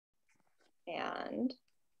And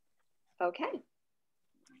okay.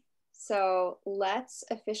 So let's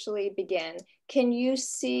officially begin. Can you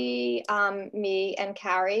see me and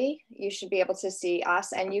Carrie? You should be able to see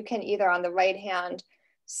us, and you can either on the right hand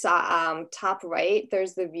top right,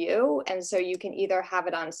 there's the view. And so you can either have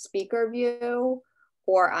it on speaker view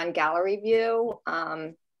or on gallery view.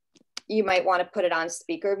 You might want to put it on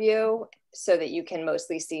speaker view so that you can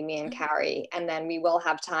mostly see me and Carrie. And then we will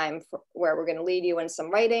have time where we're going to lead you in some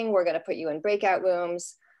writing. We're going to put you in breakout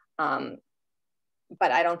rooms.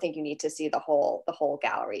 But I don't think you need to see the whole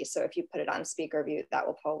gallery. So if you put it on speaker view, that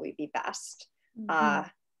will probably be best. Mm-hmm.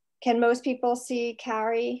 Can most people see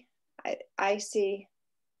Carrie? I see.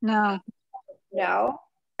 No. No?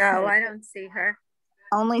 No, I don't see her.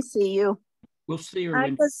 Only see you. We'll see her. I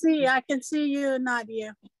can see you,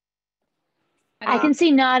 Nadia. I can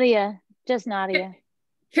see Nadia, just Nadia.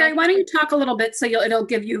 Carrie, why don't you talk a little bit so it'll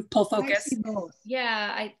give you full focus? I see both.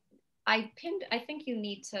 Yeah, I pinned, I think you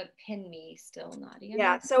need to pin me still, Nadia.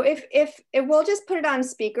 Yeah, so if we'll just put it on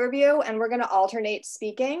speaker view and we're gonna alternate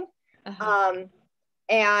speaking.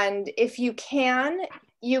 And if you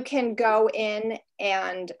can go in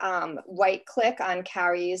and right click on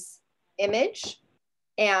Carrie's image.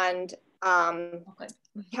 And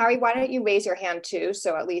Carrie, why don't you raise your hand too?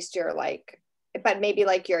 So at least you're like, but maybe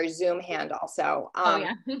like your Zoom hand also.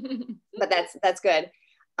 Yeah. But that's good.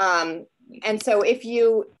 And so if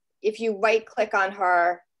you right click on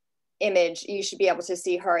her image, you should be able to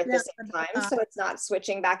see her at the same time. So it's not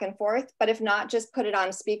switching back and forth, but if not, just put it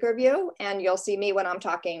on speaker view and you'll see me when I'm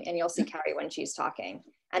talking and you'll see Carrie when she's talking,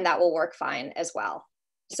 and that will work fine as well.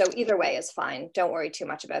 So either way is fine. Don't worry too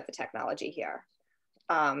much about the technology here.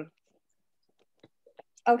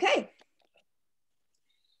 Okay.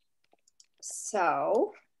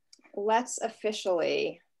 So let's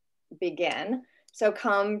officially begin. So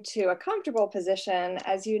come to a comfortable position.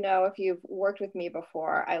 As you know, if you've worked with me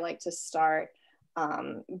before, I like to start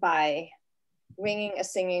by ringing a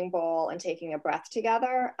singing bowl and taking a breath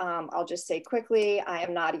together. I'll just say quickly, I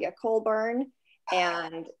am Nadia Colburn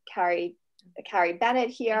and Carrie Bennett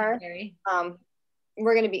here.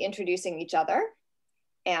 We're going to be introducing each other.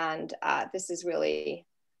 And this is really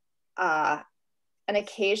an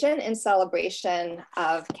occasion in celebration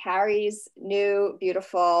of Carrie's new,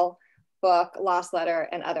 beautiful book, Lost Letter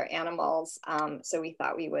and Other Animals. So we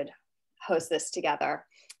thought we would host this together.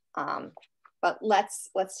 But let's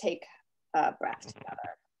take a breath together.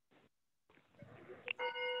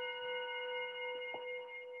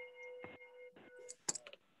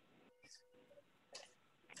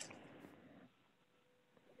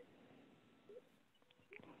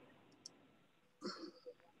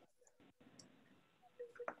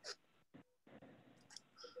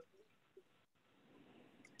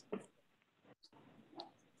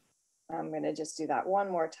 I'm going to just do that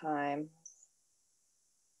one more time.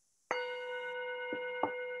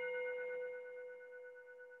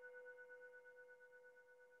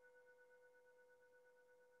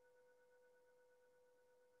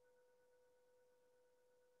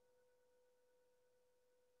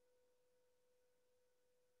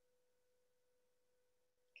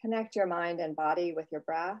 Connect your mind and body with your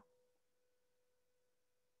breath.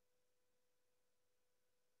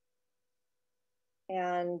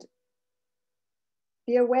 And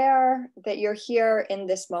be aware that you're here in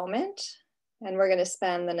this moment, and we're going to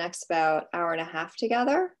spend the next about hour and a half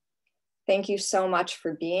together. Thank you so much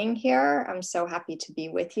for being here. I'm so happy to be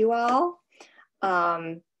with you all.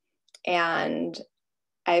 And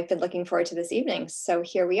I've been looking forward to this evening. So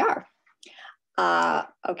here we are.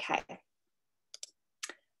 Okay.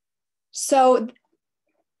 So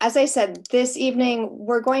as I said, this evening,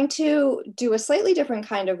 we're going to do a slightly different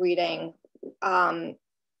kind of reading.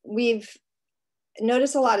 We've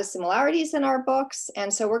noticed a lot of similarities in our books,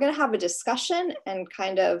 and so we're going to have a discussion and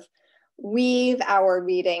kind of weave our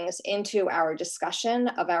readings into our discussion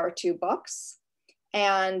of our two books.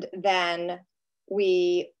 And then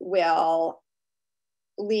we will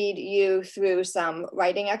lead you through some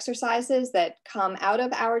writing exercises that come out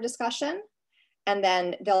of our discussion. And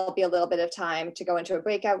then there'll be a little bit of time to go into a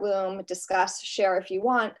breakout room, discuss, share if you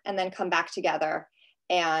want, and then come back together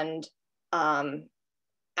and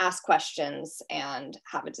ask questions and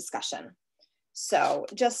have a discussion. So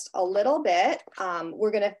just a little bit,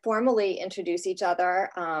 we're going to formally introduce each other,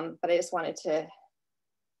 but I just wanted to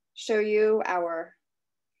show you our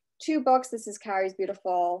two books. This is Carrie's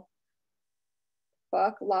beautiful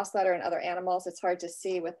book, Lost Letter and Other Animals. It's hard to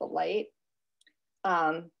see with the light.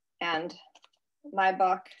 And my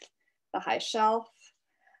book, The High Shelf.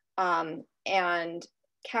 And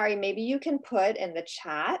Carrie, maybe you can put in the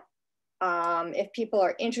chat if people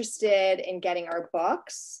are interested in getting our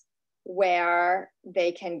books, where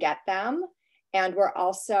they can get them. And we're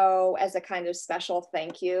also, as a kind of special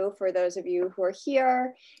thank you for those of you who are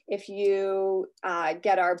here, if you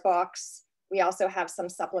get our books, we also have some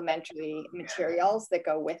supplementary materials that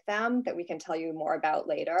go with them that we can tell you more about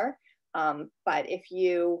later. But if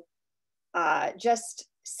you just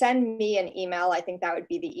send me an email, I think that would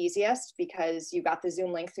be the easiest, because you got the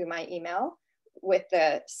Zoom link through my email with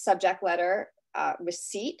the subject letter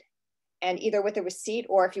receipt. And either with a receipt,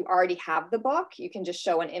 or if you already have the book, you can just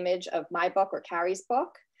show an image of my book or Carrie's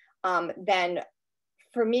book. Then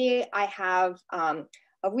for me, I have a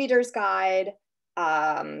reader's guide,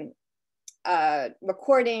 a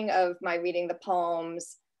recording of my reading the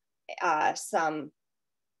poems, some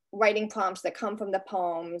writing prompts that come from the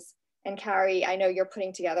poems. And Carrie, I know you're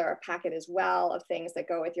putting together a packet as well of things that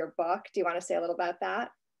go with your book. Do you want to say a little about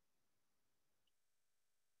that?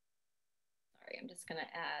 I'm just gonna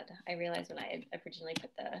add, I realized when I had originally put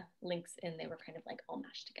the links in, they were kind of like all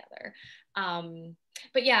mashed together.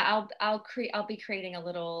 But yeah, I'll be creating a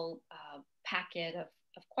little packet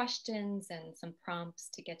of questions and some prompts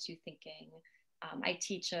to get you thinking. I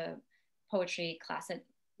teach a poetry class at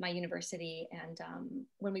my university, and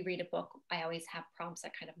when we read a book, I always have prompts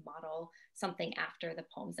that kind of model something after the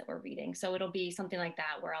poems that we're reading. So it'll be something like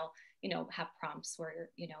that, where I'll, have prompts where,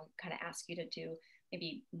 kind of ask you to do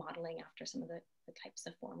maybe modeling after some of the types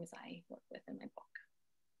of forms I work with in my book.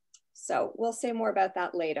 So we'll say more about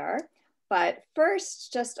that later. But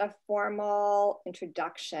first, just a formal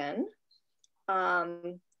introduction.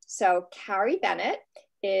 So Carrie Bennett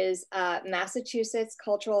is a Massachusetts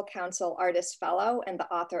Cultural Council Artist Fellow and the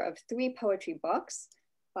author of 3 poetry books: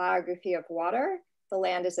 Biography of Water, The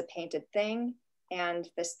Land is a Painted Thing, and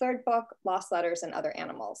this 3rd book, Lost Letters and Other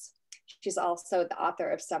Animals. She's also the author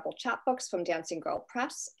of several chapbooks from Dancing Girl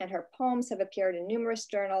Press, and her poems have appeared in numerous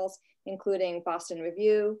journals, including Boston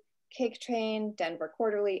Review, Cake Train, Denver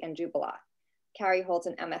Quarterly, and Jubilat. Carrie holds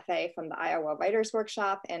an MFA from the Iowa Writers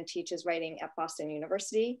Workshop and teaches writing at Boston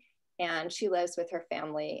University. And she lives with her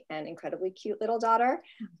family and incredibly cute little daughter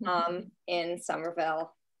in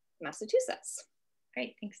Somerville, Massachusetts.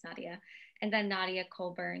 Great, thanks, Nadia. And then Nadia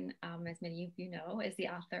Colburn, as many of you know, is the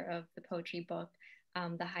author of the poetry book,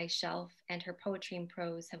 The High Shelf, and her poetry and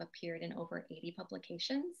prose have appeared in over 80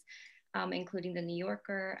 publications, including The New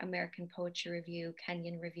Yorker, American Poetry Review,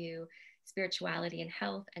 Kenyon Review, Spirituality and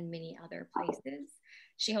Health, and many other places.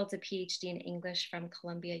 She holds a PhD in English from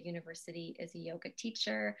Columbia University, is a yoga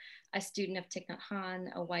teacher, a student of Thich Nhat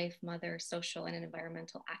Hanh, a wife, mother, social and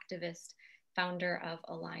environmental activist, founder of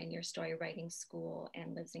Align Your Story Writing School,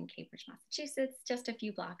 and lives in Cambridge, Massachusetts, just a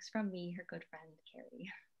few blocks from me, her good friend,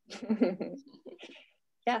 Carrie.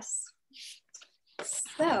 Yes.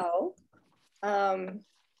 So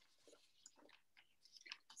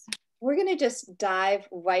we're going to just dive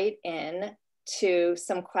right in to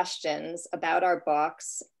some questions about our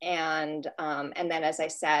books, and then, as I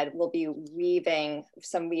said, we'll be weaving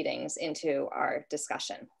some readings into our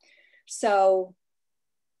discussion. So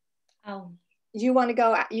you want to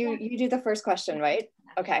go, you do the first question, right?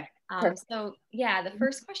 Okay. So yeah, the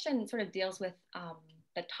first question sort of deals with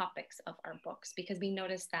the topics of our books, because we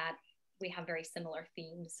noticed that we have very similar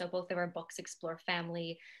themes. So both of our books explore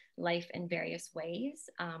family life in various ways.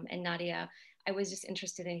 And Nadia, I was just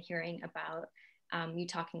interested in hearing about you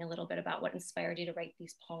talking a little bit about what inspired you to write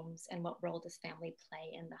these poems, and what role does family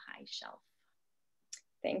play in The High Shelf?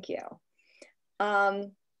 Thank you.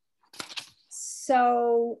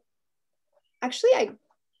 So actually, I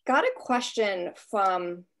got a question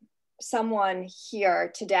from someone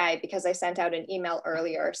here today, because I sent out an email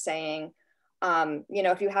earlier saying,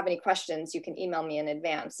 if you have any questions, you can email me in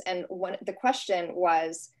advance. And the question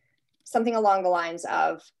was something along the lines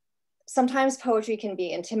of, sometimes poetry can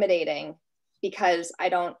be intimidating because I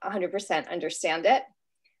don't 100% understand it.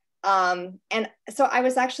 And so I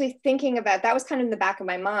was actually thinking about, that was kind of in the back of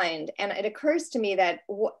my mind. And it occurs to me that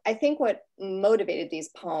I think what motivated these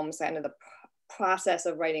poems, kind of the process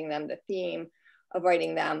of writing them, the theme of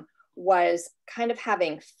writing them, was kind of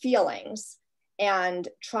having feelings and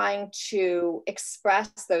trying to express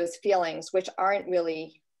those feelings, which aren't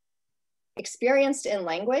really experienced in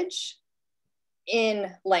language.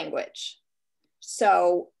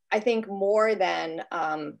 So I think more than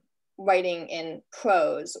writing in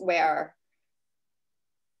prose, where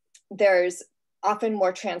there's often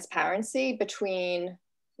more transparency between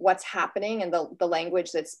what's happening and the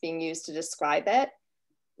language that's being used to describe it.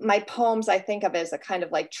 My poems, I think of as a kind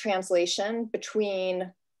of like translation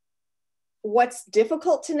between what's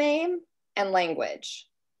difficult to name and language.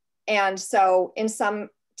 And so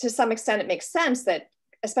to some extent, it makes sense that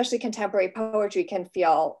especially contemporary poetry can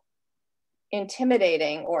feel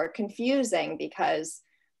intimidating or confusing, because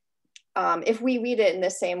if we read it in the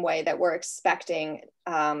same way that we're expecting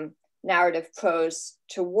narrative prose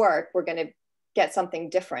to work, we're going to get something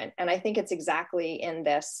different. And I think it's exactly in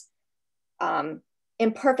this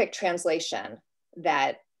imperfect translation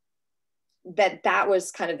that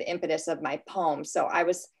was kind of the impetus of my poem. So I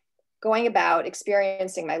was going about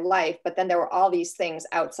experiencing my life, but then there were all these things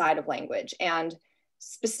outside of language. And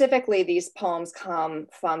specifically, these poems come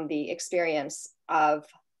from the experience of,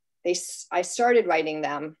 I started writing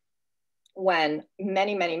them when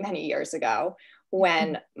many years ago,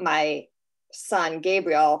 when my son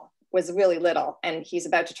Gabriel was really little, and he's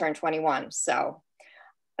about to turn 21. So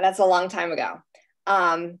that's a long time ago.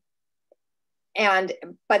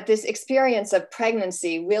 But this experience of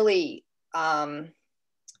pregnancy really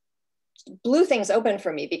blew things open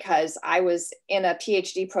for me, because I was in a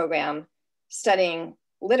PhD program studying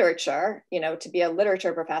literature, to be a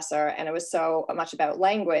literature professor, and it was so much about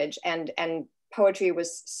language, and poetry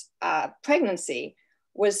was, pregnancy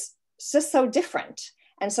was just so different.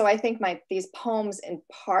 And so I think these poems in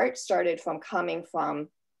part started from coming from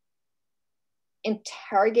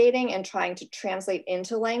interrogating and trying to translate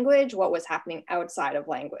into language what was happening outside of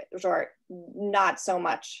language, or not so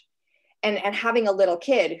much. And having a little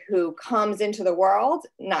kid who comes into the world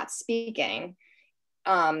not speaking.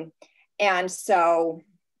 And so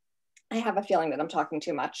I have a feeling that I'm talking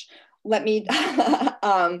too much. Let me,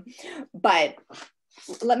 but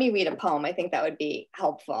let me read a poem. I think that would be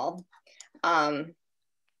helpful.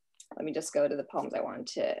 Let me just go to the poems I wanted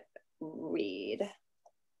to read.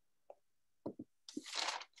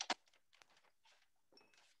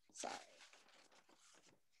 Sorry.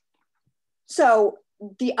 So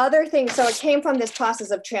the other thing, so it came from this process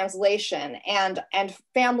of translation and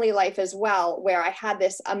family life as well, where I had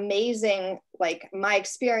this amazing, like, my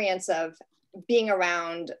experience of being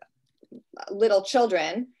around little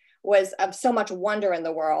children was of so much wonder in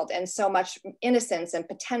the world and so much innocence and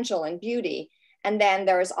potential and beauty. And then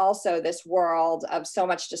there is also this world of so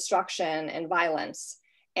much destruction and violence,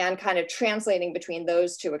 and kind of translating between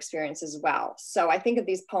those two experiences as well. So I think of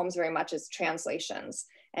these poems very much as translations,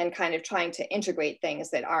 and kind of trying to integrate things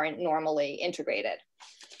that aren't normally integrated.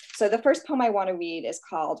 So the first poem I want to read is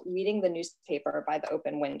called Reading the Newspaper by the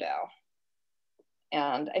Open Window.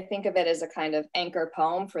 And I think of it as a kind of anchor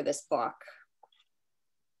poem for this book.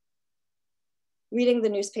 Reading the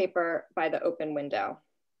Newspaper by the Open Window.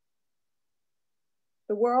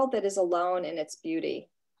 The world that is alone in its beauty,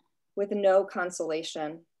 with no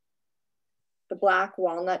consolation. The black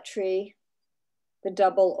walnut tree, the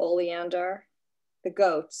double oleander, the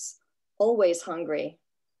goats, always hungry.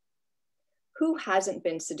 Who hasn't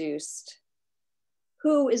been seduced?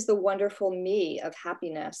 Who is the wonderful me of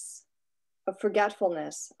happiness, of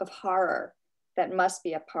forgetfulness, of horror that must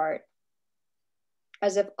be apart?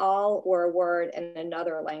 As if all were a word in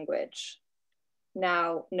another language.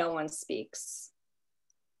 Now no one speaks.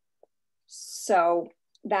 So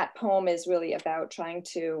that poem is really about trying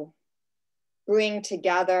to bring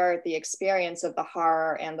together the experience of the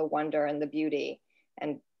horror and the wonder and the beauty,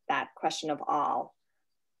 and that question of all.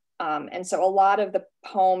 And so a lot of the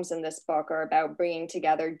poems in this book are about bringing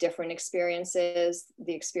together different experiences,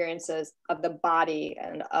 the experiences of the body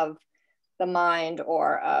and of the mind,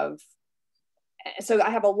 or of, so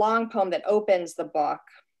I have a long poem that opens the book.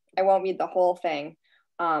 I won't read the whole thing,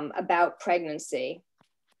 about pregnancy.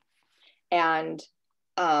 And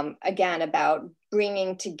again, about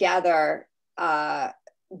bringing together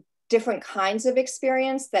different kinds of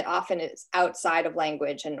experience that often is outside of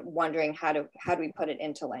language, and wondering how do we put it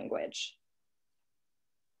into language.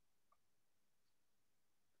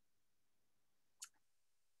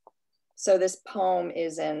 So this poem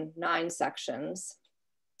is in 9 sections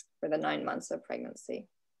for the 9 months of pregnancy.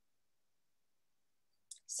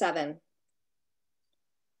 7.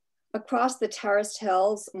 Across the terraced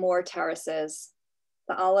hills, more terraces,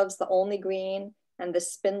 the olives the only green, and the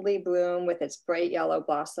spindly broom with its bright yellow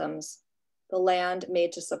blossoms, the land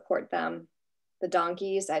made to support them, the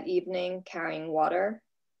donkeys at evening carrying water,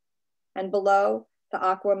 and below, the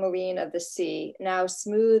aquamarine of the sea, now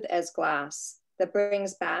smooth as glass, that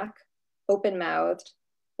brings back, open-mouthed,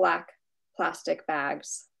 black plastic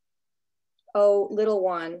bags. Oh, little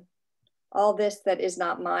one, all this that is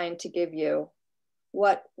not mine to give you,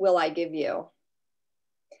 what will I give you?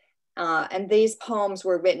 And these poems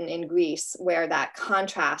were written in Greece, where that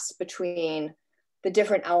contrast between the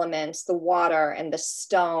different elements, the water and the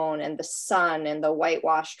stone and the sun and the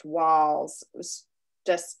whitewashed walls,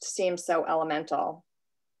 just seems so elemental.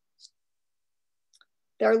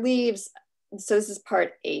 There are leaves, so this is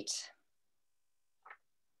part 8.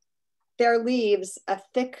 Their leaves a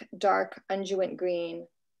thick, dark, unguent green,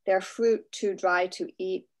 their fruit too dry to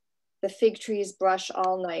eat. The fig trees brush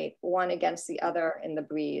all night, one against the other in the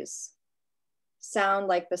breeze. Sound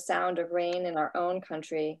like the sound of rain in our own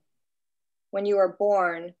country. When you are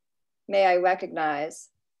born, may I recognize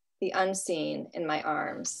the unseen in my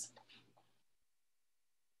arms.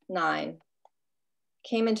 9.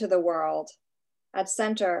 Came into the world. At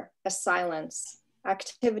center, a silence.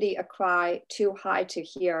 Activity, a cry too high to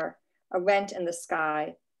hear. A rent in the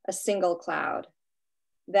sky, a single cloud.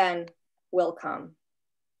 Then will come.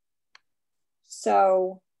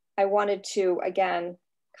 So I wanted to, again,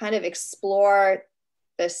 kind of explore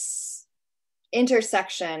this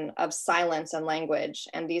intersection of silence and language.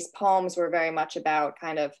 And these poems were very much about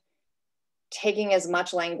kind of taking as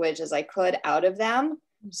much language as I could out of them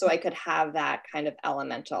so I could have that kind of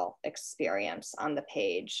elemental experience on the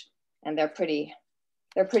page. And they're pretty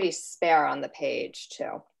spare on the page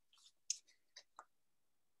too.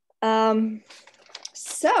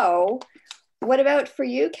 So what about for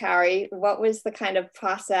you, Carrie? What was the kind of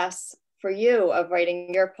process for you of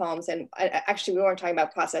writing your poems? And actually, we weren't talking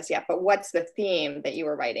about process yet, but what's the theme that you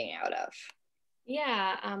were writing out of?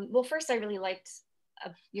 Yeah, well, first I really liked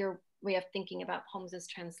your way of thinking about poems as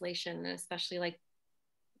translation, and especially like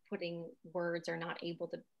putting words or not able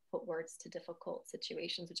to put words to difficult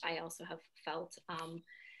situations, which I also have felt.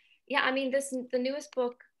 Yeah, I mean, the newest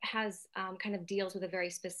book has kind of deals with a very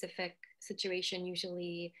specific situation.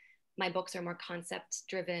 Usually my books are more concept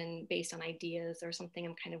driven, based on ideas or something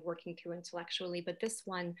I'm kind of working through intellectually. But this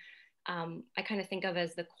one, I kind of think of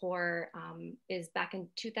as the core is back in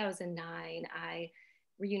 2009, I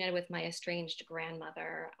reunited with my estranged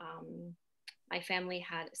grandmother. My family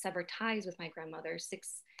had severed ties with my grandmother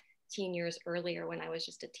 16 years earlier when I was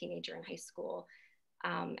just a teenager in high school.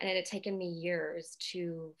 And it had taken me years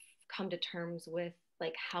to come to terms with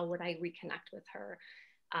like, how would I reconnect with her?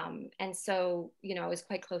 And so, you know, I was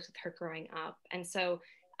quite close with her growing up. And so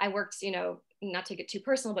I worked, you know, not to get too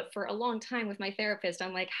personal, but for a long time with my therapist,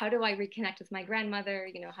 I'm like, how do I reconnect with my grandmother?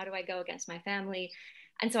 You know, how do I go against my family?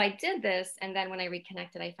 And so I did this. And then when I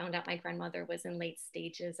reconnected, I found out my grandmother was in late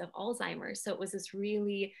stages of Alzheimer's. So it was this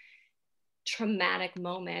really traumatic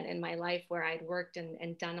moment in my life where I'd worked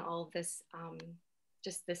and done all of this,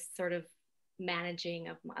 just this sort of managing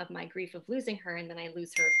of my grief of losing her. And then I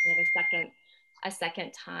lose her a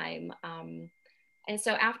second time. And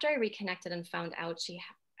so after I reconnected and found out she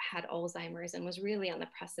had Alzheimer's and was really on the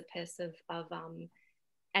precipice of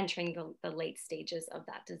entering the late stages of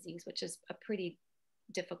that disease, which is a pretty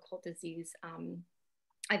difficult disease.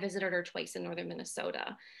 I visited her twice in northern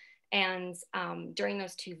Minnesota. And during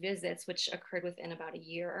those 2 visits, which occurred within about a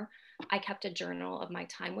year, I kept a journal of my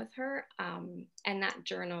time with her. And that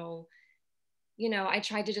journal, you know, I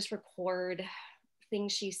tried to just record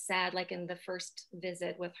things she said. Like in the first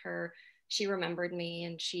visit with her, she remembered me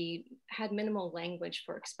and she had minimal language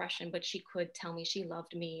for expression, but she could tell me she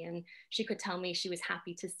loved me and she could tell me she was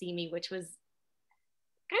happy to see me, which was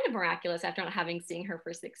kind of miraculous after not having seen her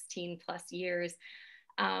for 16 plus years.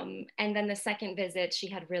 And then the second visit, she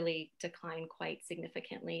had really declined quite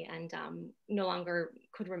significantly and no longer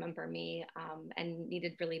could remember me and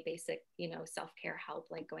needed really basic, you know, self-care help,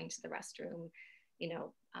 like going to the restroom, you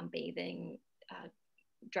know, bathing,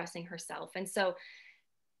 dressing herself. And so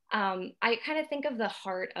I kind of think of the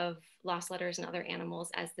heart of Lost Letters and Other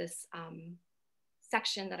Animals as this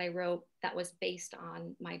section that I wrote that was based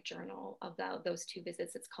on my journal of those 2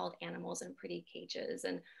 visits. It's called Animals in Pretty Cages.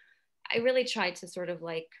 And I really tried to sort of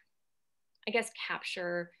like, I guess,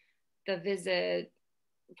 capture the visit,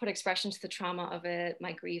 put expression to the trauma of it,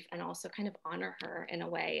 my grief, and also kind of honor her in a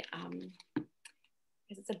way.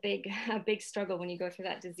 Because it's a big struggle when you go through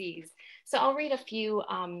that disease. So I'll read a few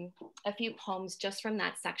poems just from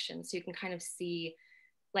that section, so you can kind of see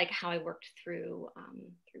like how I worked through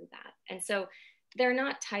that. And so they're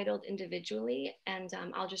not titled individually, and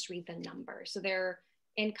I'll just read the number. So they're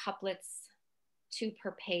in couplets, 2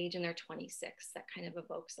 per page, and they're 26. That kind of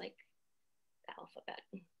evokes like the alphabet,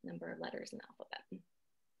 number of letters in the alphabet.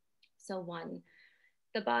 So 1,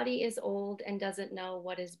 the body is old and doesn't know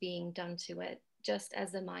what is being done to it, just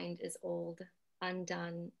as the mind is old,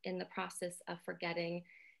 undone, in the process of forgetting,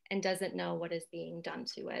 and doesn't know what is being done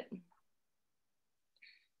to it.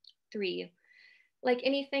 3, like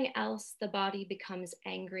anything else, the body becomes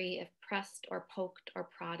angry if pressed or poked or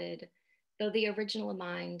prodded, though the original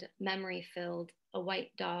mind, memory-filled, a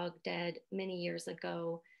white dog dead many years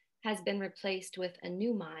ago, has been replaced with a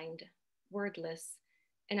new mind, wordless,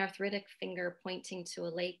 an arthritic finger pointing to a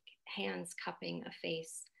lake, hands cupping a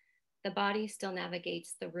face. The body still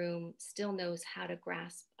navigates the room, still knows how to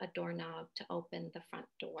grasp a doorknob to open the front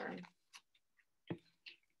door.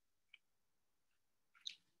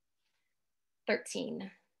 13.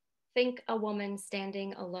 Think a woman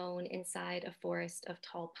standing alone inside a forest of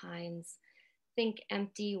tall pines. Think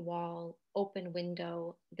empty wall, open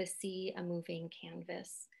window, the sea a moving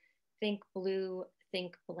canvas. Think blue,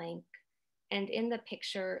 think blank. And in the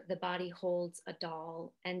picture, the body holds a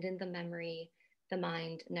doll, and in the memory, the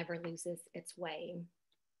mind never loses its way.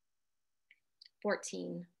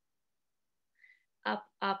 14. Up,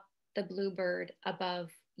 up, the bluebird above,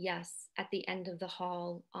 yes, at the end of the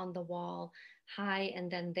hall, on the wall, high and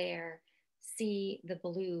then there. See the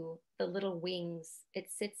blue, the little wings, it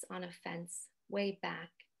sits on a fence, way back,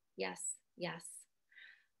 yes, yes.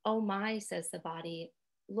 Oh my, says the body,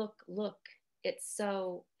 look, look, it's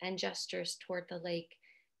so, and gestures toward the lake.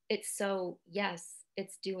 It's so, yes,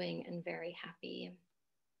 it's doing and very happy.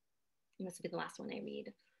 And this will be the last one I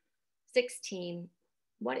read. 16,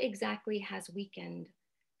 what exactly has weakened?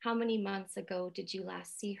 How many months ago did you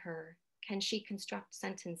last see her? Can she construct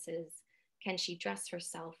sentences? Can she dress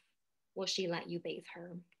herself? Will she let you bathe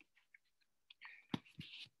her?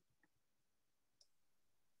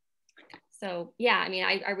 So yeah, I mean,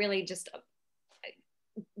 I really just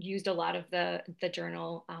used a lot of the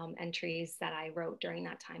journal entries that I wrote during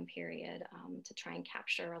that time period to try and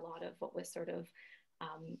capture a lot of what was sort of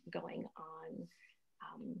going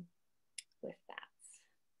on with that.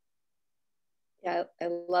 Yeah, I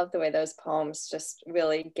love the way those poems just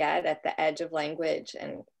really get at the edge of language.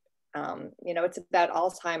 And, you know, it's about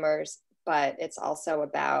Alzheimer's, but it's also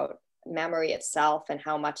about memory itself and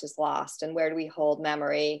how much is lost and where do we hold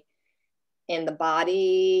memory in the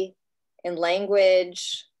body, in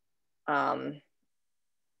language, in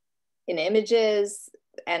images.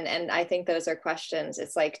 And I think those are questions.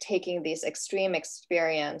 It's like taking these extreme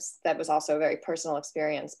experience that was also a very personal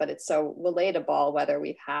experience, but it's so relatable whether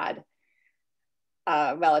we've had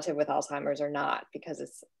a relative with Alzheimer's or not, because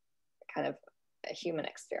it's kind of a human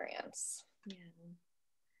experience. Yeah.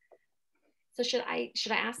 So should I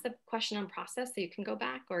ask the question on process so you can go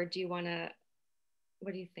back, or do you want to,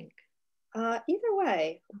 what do you think? Either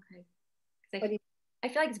way. Okay. I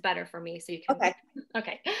feel like it's better for me, so you can. Okay.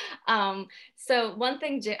 Okay. So one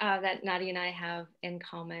thing that Nadia and I have in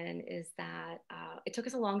common is that it took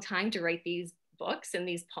us a long time to write these books and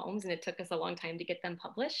these poems, and it took us a long time to get them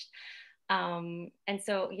published. And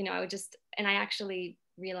so, you know, I actually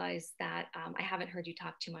realized that I haven't heard you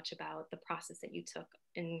talk too much about the process that you took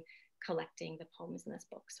in collecting the poems in this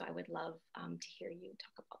book. So I would love to hear you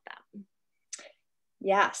talk about that.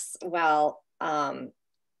 Yes, well,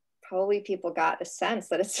 probably people got a sense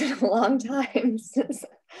that it's been a long time since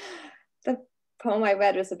the poem I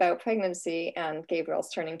read was about pregnancy, and Gabriel's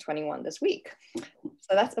turning 21 this week.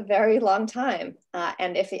 So that's a very long time.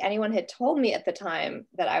 And if anyone had told me at the time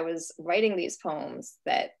that I was writing these poems,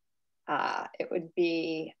 that it would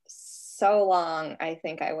be so long, I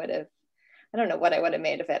think I would have, I don't know what I would have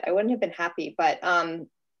made of it. I wouldn't have been happy, but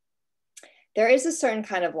there is a certain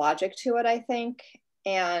kind of logic to it, I think.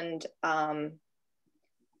 And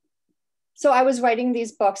so I was writing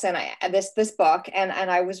these books and this book, and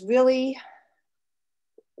I was really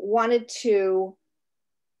wanted to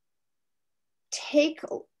take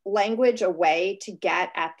language away to get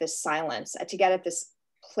at this silence, to get at this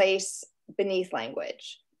place beneath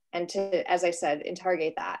language, and to, as I said,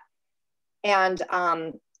 interrogate that. And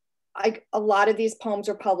a lot of these poems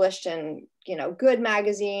were published in, you know, good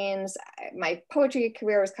magazines. My poetry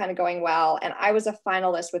career was kind of going well, and I was a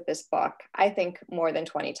finalist with this book, I think more than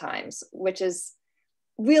 20 times, which is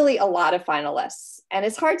really a lot of finalists. And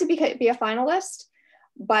it's hard to be a finalist,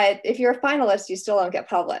 but if you're a finalist, you still don't get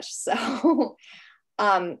published. So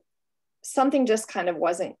something just kind of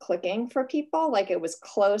wasn't clicking for people. Like, it was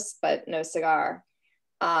close, but no cigar.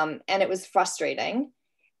 And it was frustrating.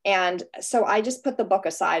 And so I just put the book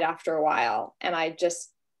aside after a while, and I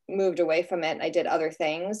just moved away from it. And I did other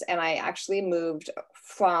things. And I actually moved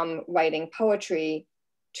from writing poetry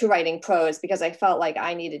to writing prose, because I felt like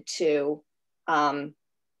I needed to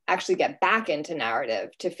actually get back into narrative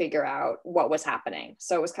to figure out what was happening.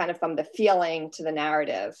 So it was kind of from the feeling to the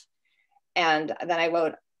narrative. And then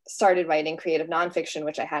I started writing creative nonfiction,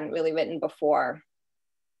 which I hadn't really written before.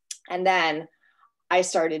 And then I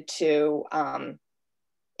started to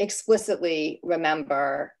explicitly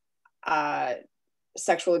remember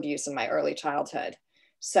sexual abuse in my early childhood.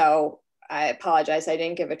 So I apologize, I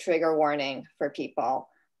didn't give a trigger warning for people.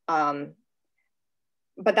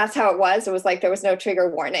 But that's how it was. It was like there was no trigger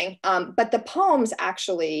warning. But the poems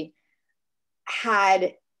actually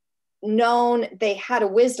had they had a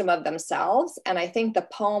wisdom of themselves. And I think the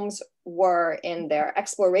poems were in their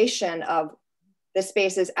exploration of the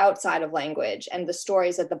spaces outside of language and the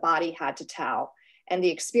stories that the body had to tell. and the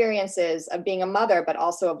experiences of being a mother, but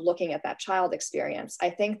also of looking at that child experience. I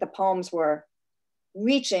think the poems were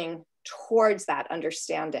reaching towards that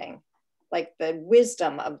understanding, like the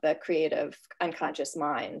wisdom of the creative unconscious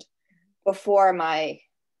mind, before my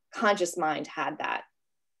conscious mind had that,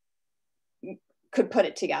 could put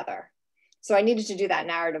it together. So I needed to do that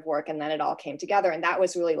narrative work, and then it all came together. And that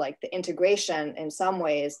was really like the integration in some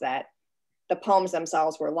ways that the poems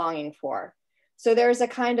themselves were longing for. So there's a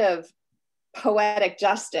kind of poetic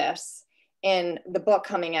justice in the book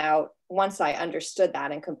coming out once I understood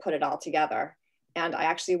that and could put it all together. And I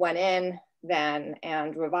actually went in then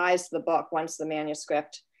and revised the book once the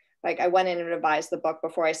manuscript, like I went in and revised the book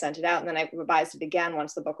before I sent it out, and then I revised it again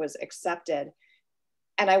once the book was accepted.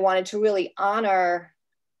 And I wanted to really honor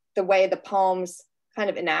the way the poems kind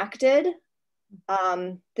of enacted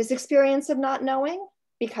this experience of not knowing,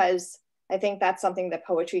 because I think that's something that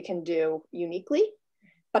poetry can do uniquely,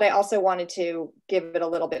 but I also wanted to give it a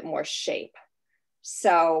little bit more shape.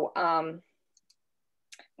 So I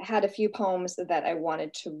had a fefew poems that I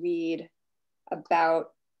wanted to read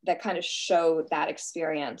about that kind of show that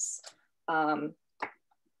experience. Well,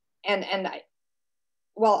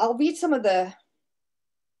 I'll read some of the,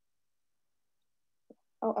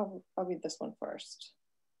 I'll read this one first.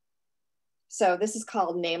 So this is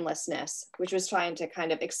called Namelessness, which was trying to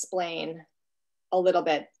kind of explain a little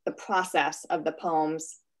bit the process of the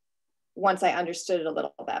poems once I understood it a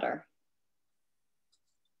little better.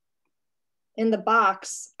 In the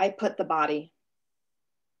box, I put the body.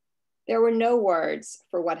 There were no words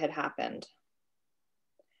for what had happened.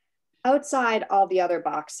 Outside all the other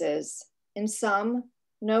boxes, in some,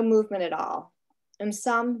 no movement at all, in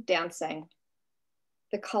some, dancing.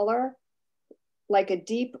 The color, like a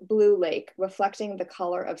deep blue lake reflecting the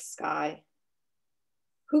color of sky.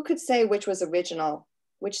 Who could say which was original,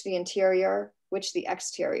 which the interior, which the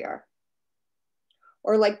exterior?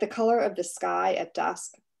 Or like the color of the sky at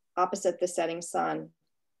dusk, opposite the setting sun,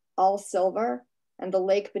 all silver, and the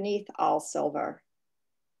lake beneath all silver,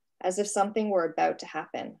 as if something were about to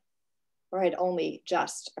happen, or had only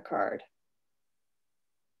just occurred.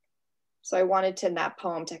 So I wanted to, in that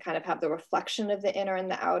poem, to kind of have the reflection of the inner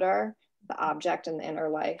and the outer, the object and the inner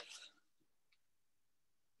life.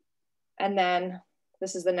 And then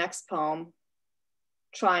this is the next poem,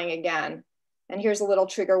 Trying Again. And here's a little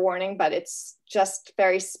trigger warning, but it's just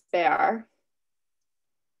very spare.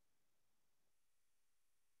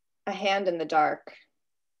 A hand in the dark,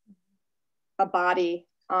 a body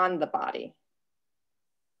on the body,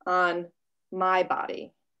 on my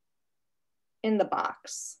body, in the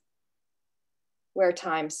box, where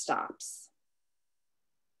time stops.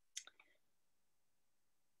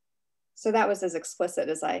 So that was as explicit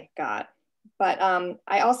as I got. But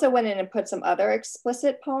I also went in and put some other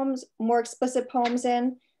explicit poems, more explicit poems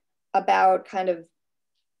in about kind of,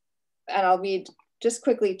 and I'll read just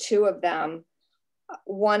quickly two of them.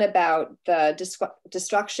 One about the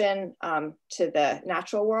destruction to the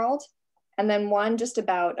natural world, and then one just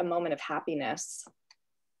about a moment of happiness.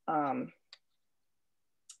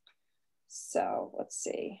 So let's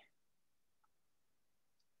see.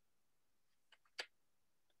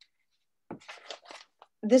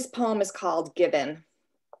 This poem is called Gibbon.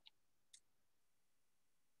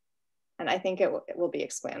 And I think it will be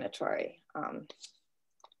explanatory.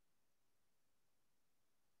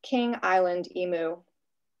 King Island emu,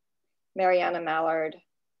 Mariana mallard,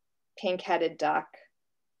 pink-headed duck,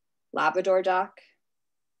 Labrador duck,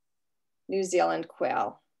 New Zealand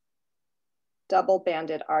quail,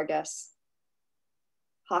 double-banded argus,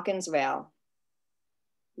 Hawkins rail,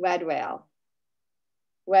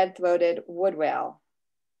 red-throated wood rail,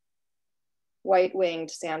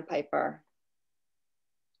 white-winged sandpiper,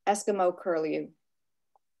 Eskimo curlew,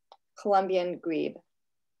 Colombian grebe,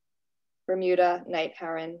 Bermuda night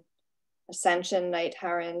heron, Ascension night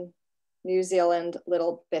heron, New Zealand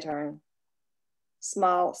little bittern,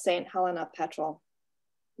 small St. Helena petrel,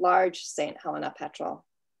 large St. Helena petrel,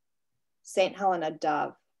 St. Helena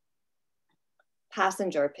dove,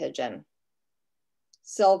 passenger pigeon,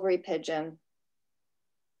 silvery pigeon,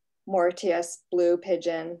 Mortius blue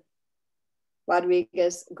pigeon,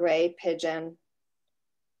 Rodriguez gray pigeon,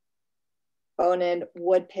 boned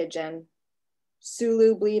wood pigeon,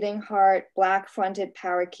 Sulu bleeding heart, black-fronted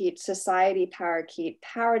parakeet, society parakeet,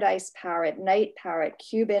 paradise parrot, night parrot,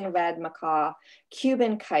 Cuban red macaw,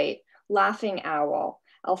 Cuban kite, laughing owl,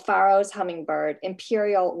 Alfaro's hummingbird,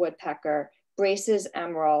 imperial woodpecker, Brace's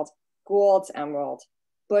emerald, Gould's emerald,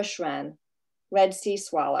 bush wren, red sea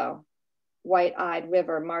swallow, white-eyed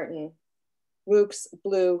river martin, Rook's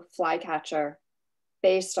blue flycatcher,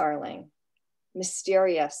 bay starling,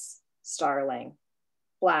 mysterious starling,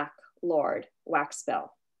 black Lord, Waxbill,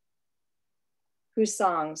 whose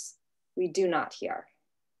songs we do not hear.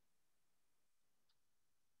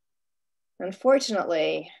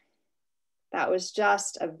 Unfortunately, that was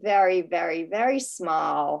just a very, very, very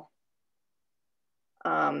small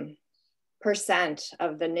percent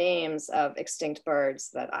of the names of extinct birds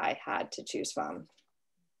that I had to choose from.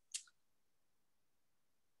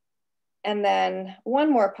 And then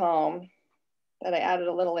one more poem that I added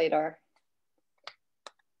a little later,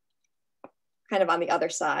 kind of on the other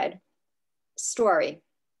side. Story.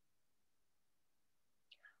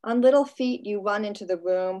 On little feet, you run into the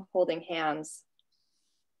room holding hands.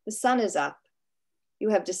 The sun is up. You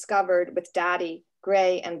have discovered with Daddy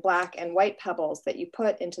gray and black and white pebbles that you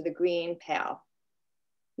put into the green pail.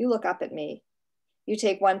 You look up at me. You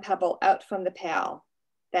take one pebble out from the pail,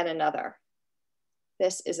 then another.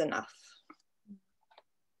 This is enough.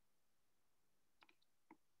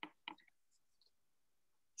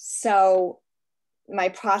 So my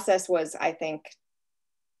process was, I think,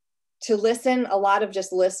 to listen, a lot of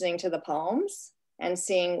just listening to the poems and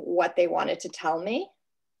seeing what they wanted to tell me,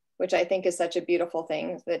 which I think is such a beautiful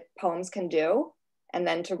thing that poems can do, and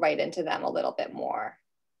then to write into them a little bit more.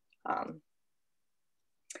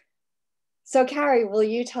 So Carrie, will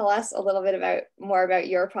you tell us a little bit more about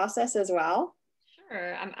your process as well?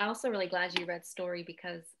 Sure. I'm also really glad you read Story,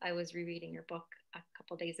 because I was rereading your book a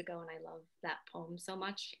couple days ago and I love that poem so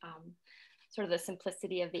much. Sort of the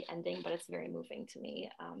simplicity of the ending, but it's very moving to me,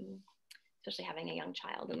 especially having a young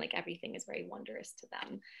child, and like everything is very wondrous to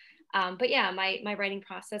them. But yeah, my writing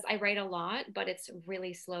process, I write a lot, but it's a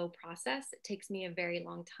really slow process. It takes me a very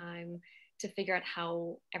long time to figure out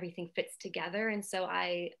how everything fits together. And so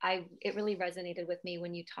it really resonated with me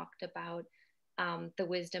when you talked about the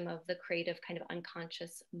wisdom of the creative kind of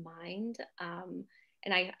unconscious mind.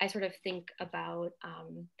 And I sort of think about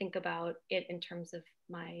it in terms of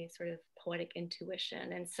my sort of poetic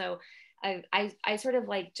intuition. And so I sort of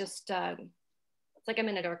like just, it's like I'm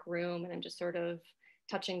in a dark room and I'm just sort of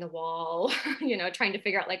touching the wall, you know, trying to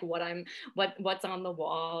figure out like what's on the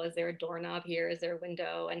wall. Is there a doorknob here? Is there a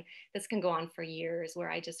window? And this can go on for years,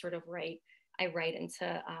 where I just sort of write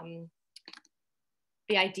into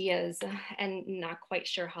the ideas and not quite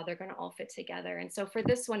sure how they're going to all fit together. And so for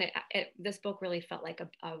this one, this book really felt like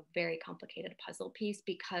a very complicated puzzle piece,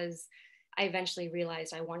 because I eventually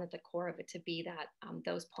realized I wanted the core of it to be that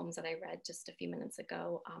those poems that I read just a few minutes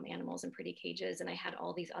ago, Animals in Pretty Cages, and I had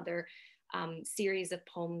all these other series of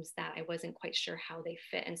poems that I wasn't quite sure how they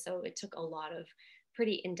fit. And so it took a lot of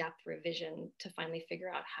pretty in-depth revision to finally figure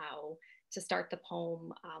out how to start the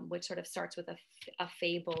poem, which sort of starts with a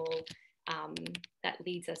fable that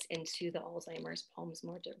leads us into the Alzheimer's poems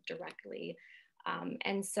more directly.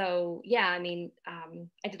 And so, yeah, I mean,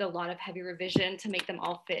 I did a lot of heavy revision to make them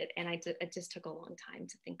all fit, and it just took a long time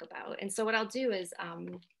to think about. And so what I'll do is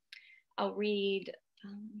I'll read,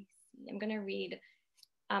 let me see, I'm gonna read,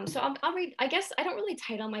 so I'll read, I guess I don't really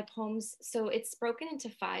title my poems, so it's broken into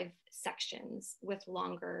 5 sections with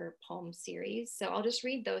longer poem series. So I'll just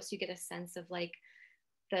read those so you get a sense of like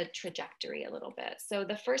the trajectory a little bit. So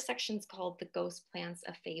the first section is called The Ghost Plants,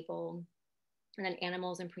 a Fable, and then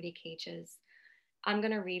Animals in Pretty Cages. I'm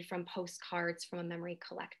going to read from Postcards from a Memory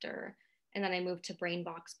Collector, and then I move to Brain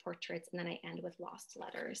Box Portraits, and then I end with Lost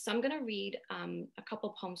Letters. So I'm going to read a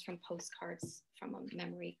couple poems from Postcards from a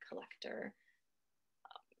Memory Collector.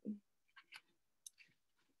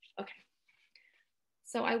 Okay.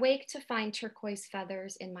 So I wake to find turquoise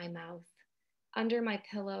feathers in my mouth. Under my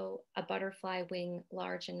pillow, a butterfly wing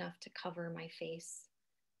large enough to cover my face.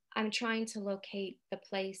 I'm trying to locate the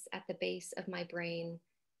place at the base of my brain.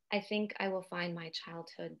 I think I will find my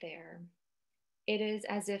childhood there. It is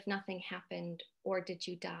as if nothing happened, or did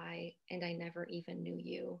you die and I never even knew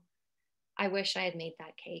you. I wish I had made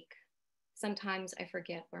that cake. Sometimes I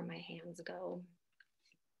forget where my hands go.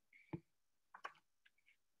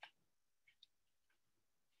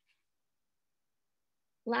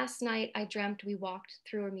 Last night, I dreamt we walked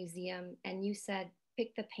through a museum and you said,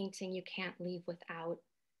 pick the painting you can't leave without.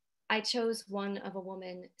 I chose one of a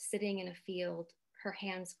woman sitting in a field, her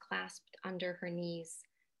hands clasped under her knees.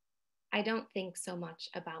 I don't think so much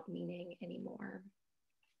about meaning anymore.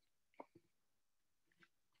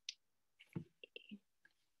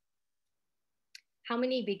 How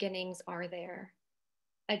many beginnings are there?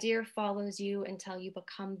 A deer follows you until you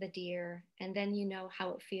become the deer, and then you know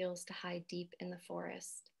how it feels to hide deep in the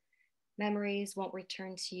forest. Memories won't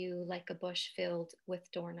return to you like a bush filled with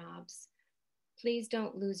doorknobs. Please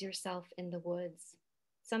don't lose yourself in the woods.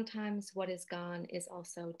 Sometimes what is gone is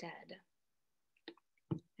also dead.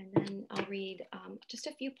 And then I'll read just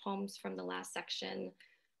a few poems from the last section.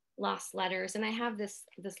 lost letters. And I have this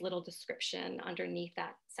little description underneath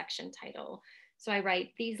that section title. So I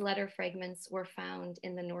write, these letter fragments were found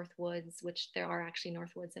in the North Woods, which there are actually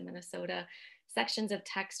North Woods in Minnesota. Sections of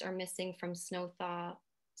text are missing from snow thaw,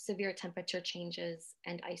 severe temperature changes,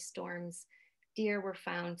 and ice storms. Deer were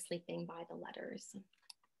found sleeping by the letters.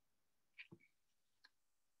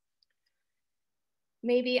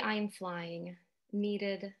 Maybe I am flying,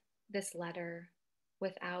 needed this letter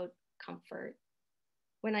without comfort.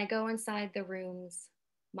 When I go inside the rooms,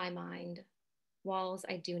 my mind, walls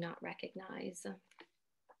I do not recognize.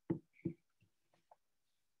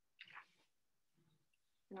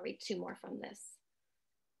 I'll read two more from this.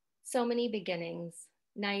 So many beginnings.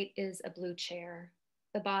 Night is a blue chair.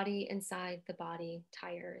 The body inside the body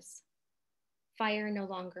tires. Fire no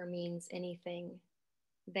longer means anything.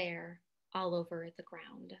 There, all over the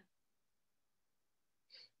ground.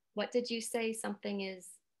 What did you say? Something is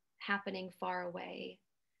happening far away.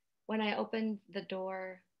 When I opened the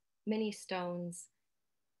door, many stones,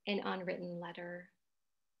 an unwritten letter.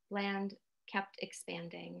 Land kept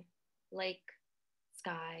expanding, lake,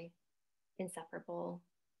 sky, inseparable.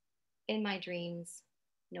 In my dreams,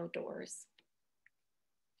 no doors.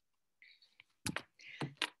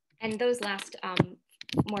 And those last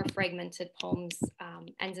more fragmented poems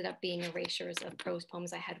ended up being erasures of prose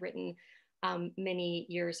poems I had written many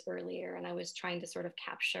years earlier. And I was trying to sort of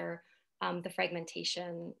capture the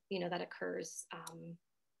fragmentation, that occurs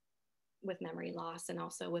with memory loss, and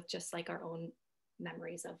also with just like our own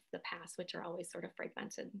memories of the past, which are always sort of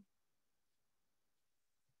fragmented.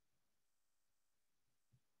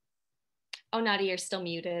 Oh, Nadia, you're still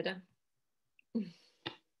muted.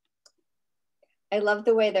 I love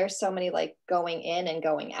the way there's so many like going in and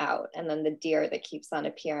going out, and then the deer that keeps on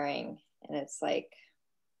appearing. And it's like,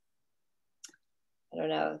 I don't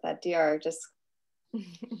know, that deer just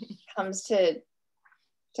comes to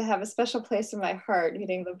have a special place in my heart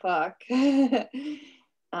reading the book.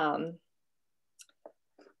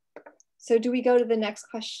 So do we go to the next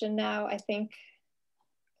question now? I think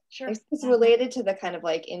Sure. it's related to the kind of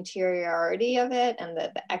like interiority of it and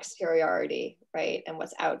the exteriority, right? And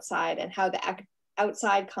what's outside, and how the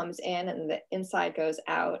outside comes in and the inside goes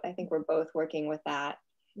out. I think we're both working with that.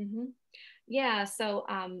 Mm-hmm. Yeah, so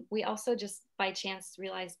we also just by chance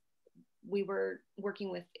realized we were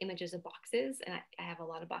working with images of boxes, and I have a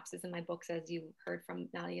lot of boxes in my books, as you heard from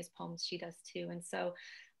Nadia's poems, she does too. And so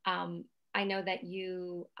I know that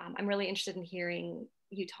I'm really interested in hearing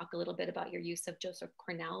you talk a little bit about your use of Joseph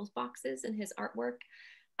Cornell's boxes in his artwork,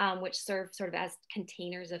 which serve sort of as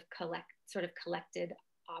containers of collected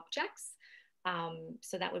objects.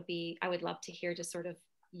 So that would be, I would love to hear just sort of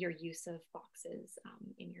your use of boxes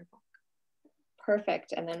in your book.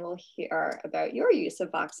 Perfect. And then we'll hear about your use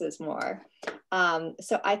of boxes more.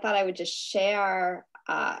 So I thought I would just share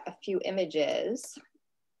a few images.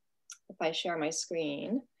 If I share my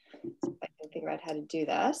screen, so if I can figure out how to do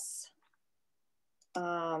this.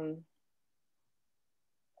 I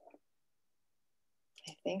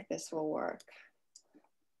think this will work.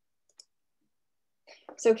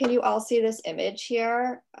 So can you all see this image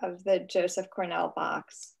here of the Joseph Cornell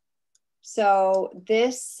box? So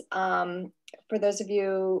this, for those of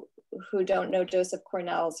you who don't know Joseph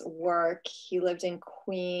Cornell's work, he lived in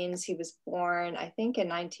Queens. He was born, I think,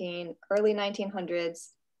 in early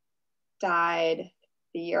 1900s, died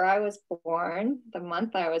the year I was born, the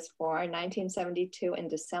month I was born, 1972 in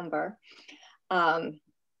December.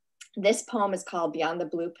 This poem is called Beyond the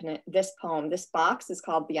Blue Peninsula. This box is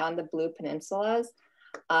called Beyond the Blue Peninsulas,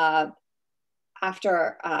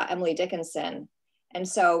 after Emily Dickinson. And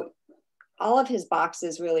so all of his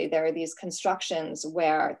boxes, really, there are these constructions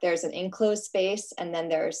where there's an enclosed space and then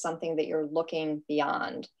there's something that you're looking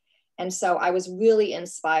beyond. And so I was really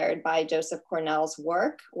inspired by Joseph Cornell's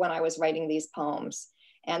work when I was writing these poems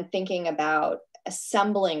and thinking about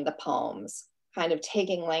assembling the poems, kind of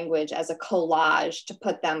taking language as a collage to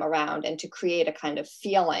put them around and to create a kind of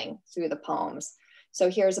feeling through the poems.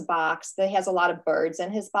 So here's a box that has a lot of birds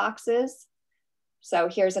in his boxes. So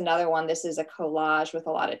here's another one. This is a collage with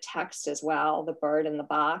a lot of text as well, the bird in the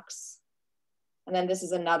box. And then this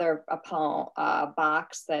is another poem,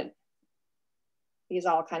 box that these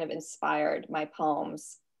all kind of inspired my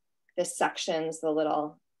poems. The sections, the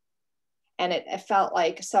little, and it felt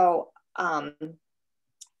like, so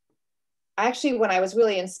actually, when I was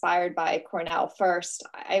really inspired by Cornell first,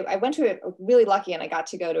 I went to really lucky and I got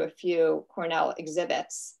to go to a few Cornell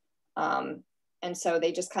exhibits. And so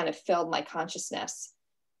they just kind of filled my consciousness.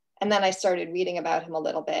 And then I started reading about him a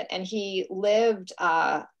little bit. And he lived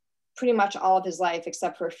pretty much all of his life,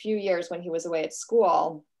 except for a few years when he was away at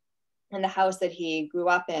school, in the house that he grew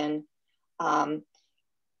up in.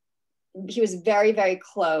 he was very, very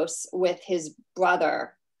close with his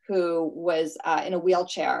brother, who was in a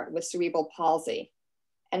wheelchair with cerebral palsy.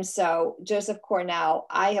 And so Joseph Cornell,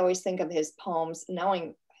 I always think of his poems,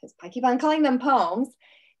 knowing his, I keep on calling them poems,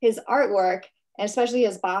 his artwork, and especially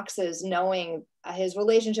his boxes, knowing his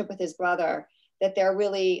relationship with his brother, that they're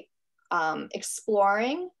really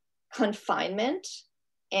exploring confinement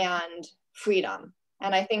and freedom.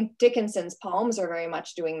 And I think Dickinson's poems are very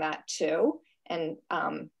much doing that too, and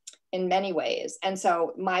in many ways. And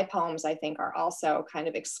so my poems, I think, are also kind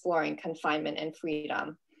of exploring confinement and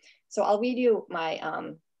freedom. So I'll read you my,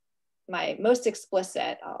 my most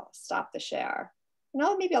explicit, I'll stop the share.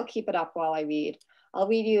 No, maybe I'll keep it up while I read. I'll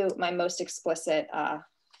read you my most explicit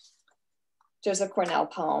Joseph Cornell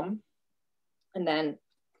poem, and then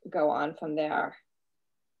go on from there.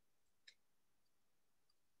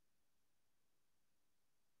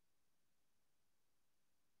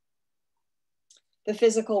 The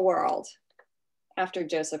Physical World, after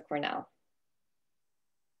Joseph Cornell.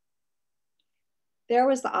 There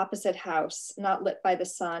was the opposite house, not lit by the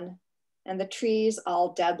sun, and the trees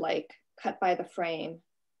all dead-like, cut by the frame.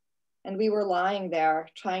 And we were lying there,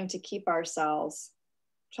 trying to keep ourselves,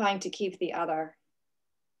 trying to keep the other,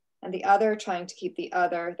 and the other trying to keep the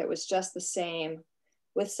other that was just the same,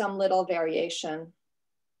 with some little variation.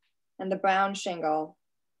 And the brown shingle,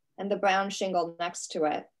 and the brown shingle next to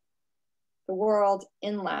it, the world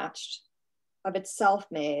inlatched, of itself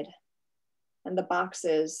made, and the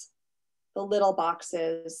boxes, the little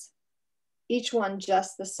boxes, each one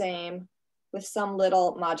just the same, with some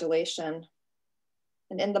little modulation.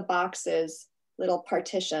 And in the boxes, little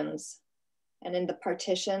partitions, and in the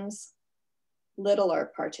partitions,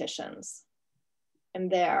 littler partitions.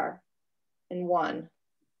 And there, in one,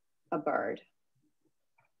 a bird.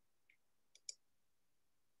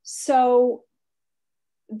 So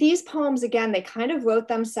these poems, again, they kind of wrote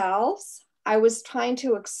themselves. I was trying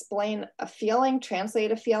to explain a feeling,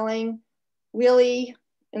 translate a feeling, really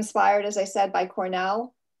inspired, as I said, by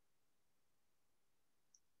Cornell.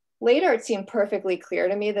 Later, it seemed perfectly clear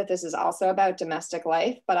to me that this is also about domestic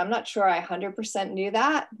life, but I'm not sure I 100% knew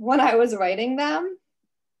that when I was writing them.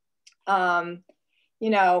 You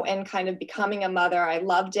know, and kind of becoming a mother, I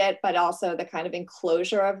loved it, but also the kind of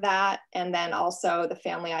enclosure of that. And then also the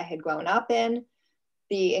family I had grown up in,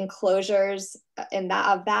 the enclosures in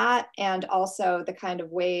that, of that, and also the kind of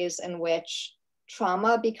ways in which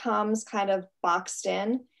trauma becomes kind of boxed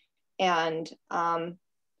in, and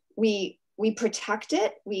we protect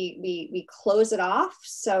it, we close it off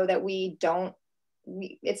so that we don't,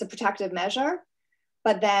 it's a protective measure,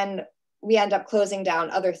 but then we end up closing down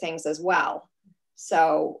other things as well.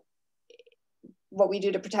 So what we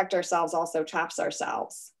do to protect ourselves also traps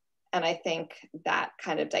ourselves. And I think that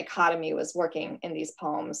kind of dichotomy was working in these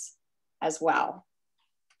poems as well.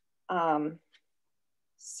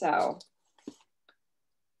 So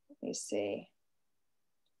let me see.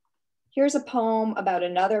 Here's a poem about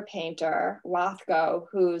another painter, Rothko,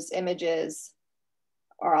 whose images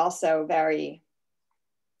are also very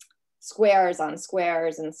squares on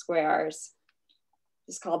squares and squares.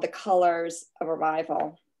 It's called The Colors of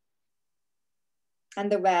Arrival.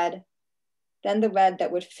 And the red, then the red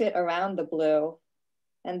that would fit around the blue,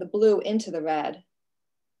 and the blue into the red.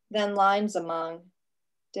 Then lines among,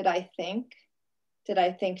 did I think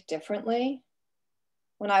differently?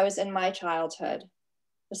 When I was in my childhood,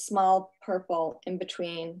 the small purple in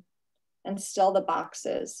between, and still the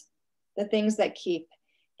boxes, the things that keep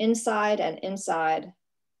inside and inside,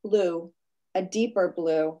 blue, a deeper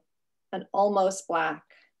blue, an almost black,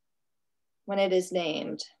 when it is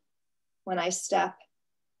named, when I step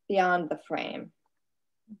beyond the frame.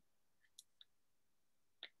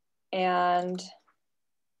 And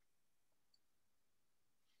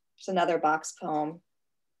there's another box poem.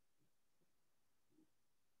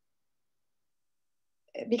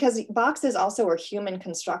 Because boxes also are human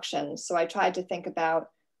constructions, so I tried to think about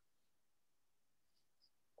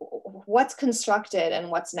what's constructed and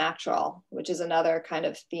what's natural, which is another kind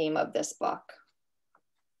of theme of this book.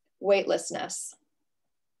 Weightlessness.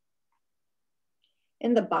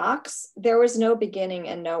 In the box, there was no beginning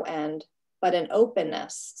and no end, but an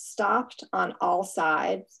openness stopped on all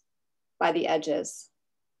sides by the edges.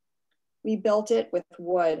 We built it with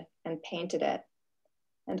wood and painted it.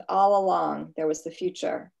 And all along there was the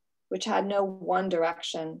future, which had no one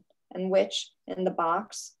direction and which in the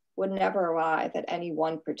box would never arrive at any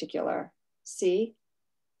one particular. See,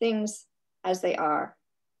 things as they are,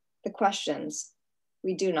 the questions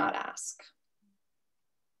we do not ask.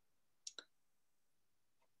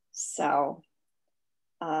 So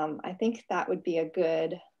I think that would be a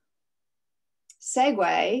good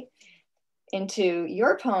segue into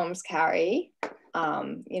your poems, Carrie.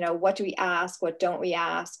 You know, what do we ask? What don't we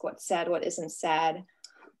ask? What's said? What isn't said?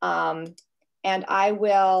 And I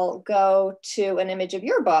will go to an image of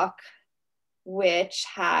your book, which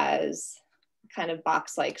has kind of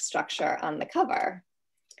box-like structure on the cover.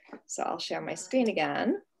 So I'll share my screen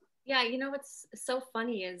again. Yeah, you know what's so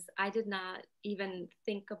funny is I did not even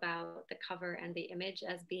think about the cover and the image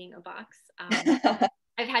as being a box.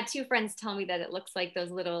 I've had two friends tell me that it looks like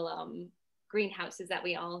those little greenhouses that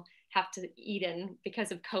we all have to eat in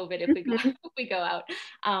because of COVID if we go if we go out.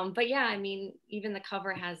 But yeah, I mean, even the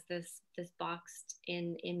cover has this boxed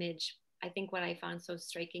in image. I think what I found so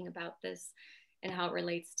striking about this and how it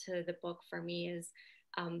relates to the book for me is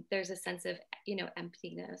there's a sense of, you know,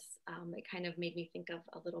 emptiness. It kind of made me think of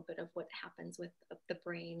a little bit of what happens with the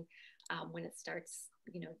brain when it starts,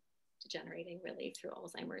 you know, degenerating really through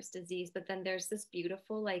Alzheimer's disease. But then there's this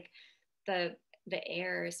beautiful, like the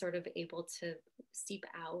air is sort of able to seep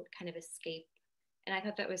out, kind of escape. And I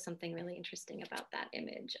thought that was something really interesting about that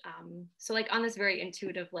image. So like on this very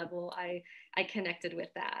intuitive level, I connected with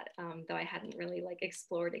that, though I hadn't really like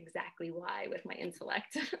explored exactly why with my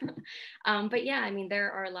intellect. But yeah, I mean,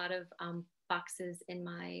 there are a lot of boxes in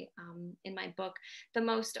my book. The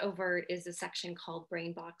most overt is a section called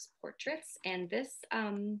Brain Box Portraits. And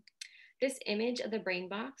this image of the brain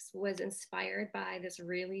box was inspired by this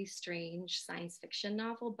really strange science fiction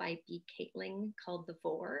novel by B. Caitling called The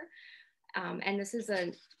Vor. And this is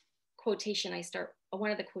a quotation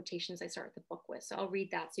one of the quotations I start the book with. So I'll read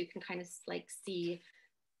that so you can kind of like see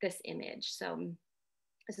this image. So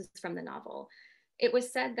this is from the novel. It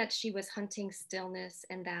was said that she was hunting stillness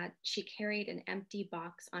and that she carried an empty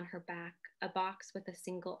box on her back, a box with a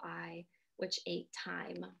single eye, which ate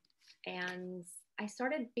time. And I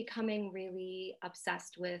started becoming really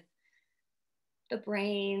obsessed with the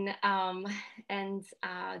brain. And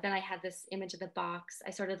then I had this image of the box.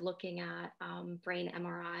 I started looking at brain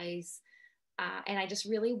MRIs. And I just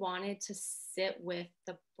really wanted to sit with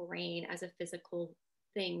the brain as a physical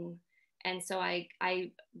thing. And so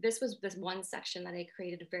this was this one section that I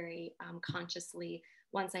created very consciously.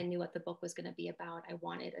 Once I knew what the book was going to be about, I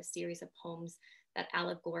wanted a series of poems that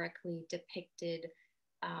allegorically depicted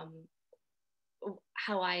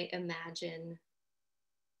how I imagine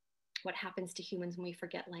what happens to humans when we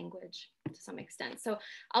forget language to some extent. So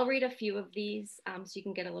I'll read a few of these so you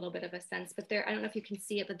can get a little bit of a sense, but I don't know if you can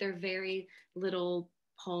see it, but they're very little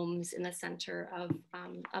poems in the center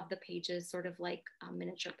of the pages, sort of like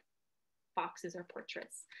miniature boxes or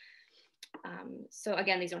portraits. So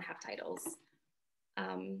again, these don't have titles.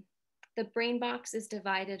 The brain box is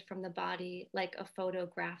divided from the body like a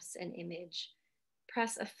photographs an image.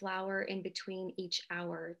 Press a flower in between each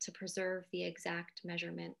hour to preserve the exact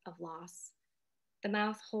measurement of loss. The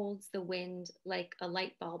mouth holds the wind like a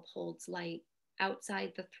light bulb holds light.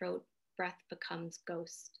 Outside the throat, breath becomes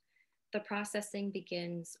ghost. The processing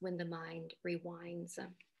begins when the mind rewinds.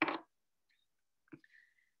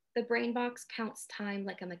 The brain box counts time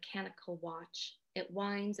like a mechanical watch. It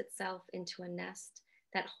winds itself into a nest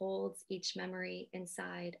that holds each memory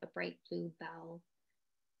inside a bright blue bell.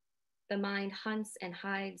 The mind hunts and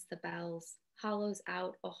hides the bells, hollows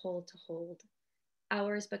out a hole to hold.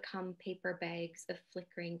 Hours become paper bags of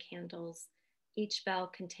flickering candles. Each bell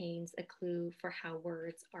contains a clue for how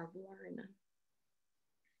words are worn.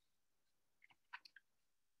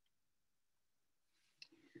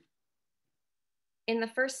 In the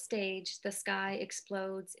first stage, the sky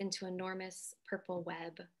explodes into enormous purple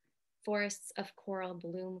web. Forests of coral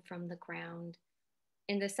bloom from the ground.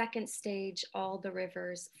 In the second stage, all the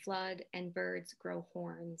rivers flood and birds grow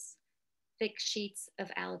horns. Thick sheets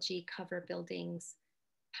of algae cover buildings.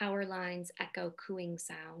 Power lines echo cooing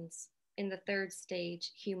sounds. In the third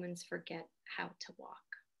stage, humans forget how to walk.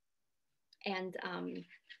 And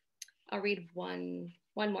I'll read one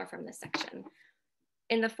more from this section.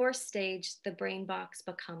 In the fourth stage, the brain box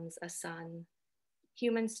becomes a sun.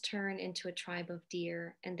 Humans turn into a tribe of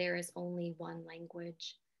deer, and there is only one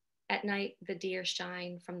language. At night, the deer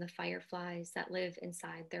shine from the fireflies that live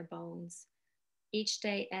inside their bones. Each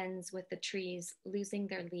day ends with the trees losing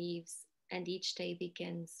their leaves, and each day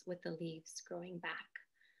begins with the leaves growing back.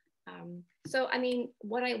 So, I mean,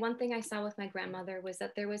 one thing I saw with my grandmother was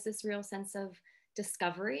that there was this real sense of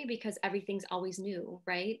discovery because everything's always new,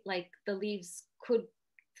 right? Like the leaves could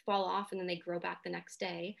fall off and then they grow back the next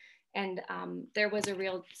day. And there was a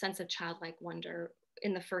real sense of childlike wonder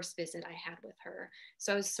in the first visit I had with her.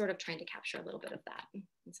 So I was sort of trying to capture a little bit of that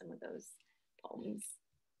in some of those poems.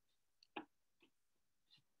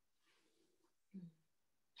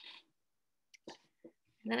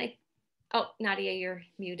 And then oh, Nadia, you're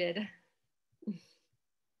muted.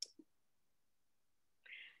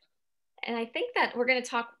 And I think that we're going to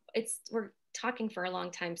talk, we're talking for a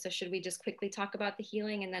long time. So should we just quickly talk about the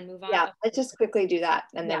healing and then move on? Yeah, let's just quickly do that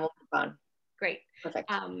and then Yeah. we'll move on. Great. Perfect.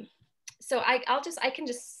 So I can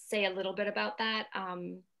just say a little bit about that.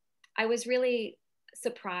 I was really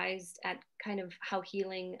surprised at kind of how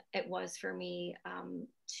healing it was for me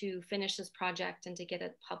to finish this project and to get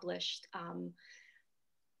it published.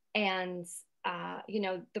 You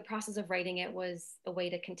know, the process of writing it was a way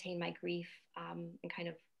to contain my grief and kind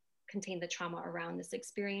of contain the trauma around this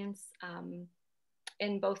experience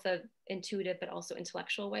in both a intuitive but also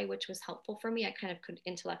intellectual way, which was helpful for me. I kind of could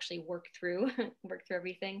intellectually work through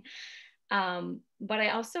everything. But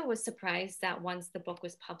I also was surprised that once the book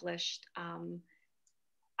was published,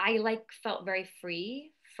 I felt very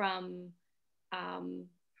free from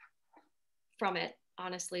it,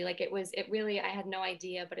 honestly. Like it really, I had no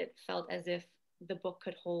idea, but it felt as if the book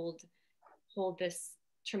could hold this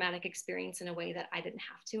traumatic experience in a way that I didn't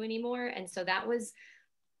have to anymore. And so that was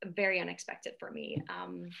very unexpected for me,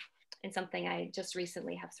 and something I just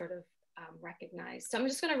recently have sort of recognized. So I'm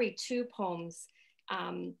just going to read two poems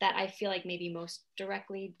that I feel like maybe most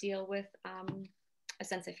directly deal with a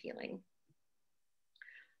sense of healing.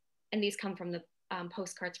 And these come from the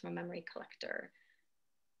postcards from a memory collector.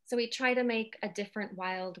 So we try to make a different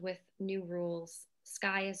wild with new rules.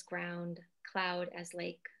 Sky as ground, cloud as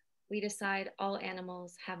lake. We decide all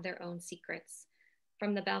animals have their own secrets.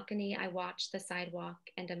 From the balcony, I watch the sidewalk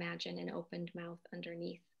and imagine an opened mouth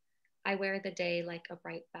underneath. I wear the day like a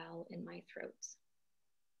bright bell in my throat.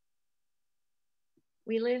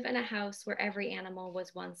 We live in a house where every animal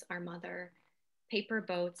was once our mother. Paper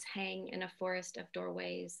boats hang in a forest of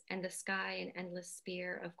doorways, and the sky an endless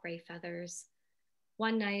spear of gray feathers.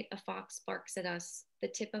 One night, a fox barks at us, the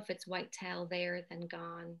tip of its white tail there, then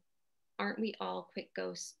gone. Aren't we all quick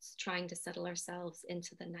ghosts trying to settle ourselves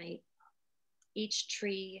into the night? Each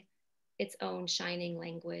tree, its own shining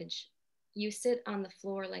language. You sit on the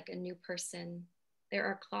floor like a new person. There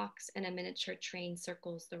are clocks and a miniature train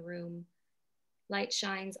circles the room. Light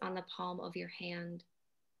shines on the palm of your hand.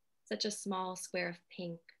 Such a small square of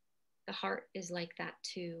pink. The heart is like that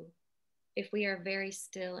too. If we are very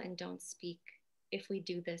still and don't speak, if we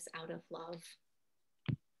do this out of love.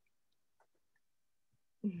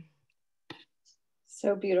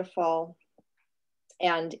 So beautiful.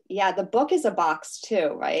 And yeah, the book is a box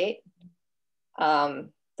too, right?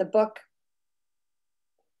 The book,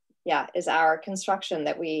 yeah, is our construction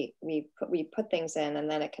that we put things in, and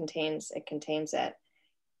then it contains it.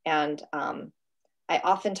 And I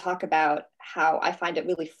often talk about how I find it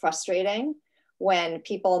really frustrating when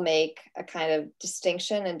people make a kind of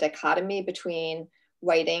distinction and dichotomy between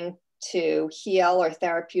writing to heal or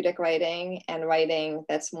therapeutic writing and writing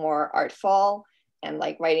that's more artful and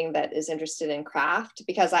like writing that is interested in craft,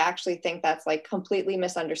 because I actually think that's like completely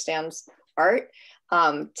misunderstands art,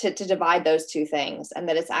 to divide those two things, and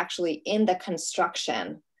that it's actually in the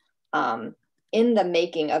construction, in the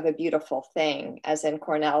making of a beautiful thing, as in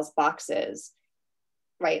Cornell's boxes,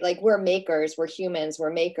 right? Like we're makers, we're humans,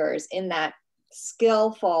 we're makers in that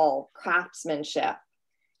skillful craftsmanship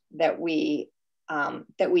that we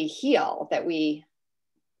heal, that we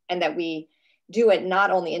do it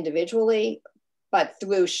not only individually, but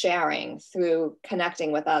through sharing, through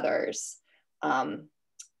connecting with others. And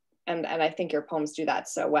I think your poems do that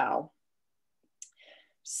so well.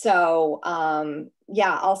 So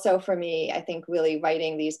yeah, also for me, I think really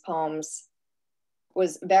writing these poems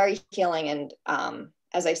was very healing. And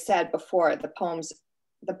as I said before, the poems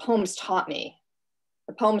taught me.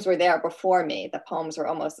 The poems were there before me. The poems were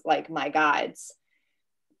almost like my guides.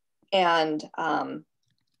 And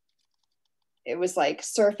it was like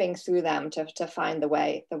surfing through them to find the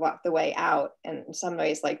way out, and in some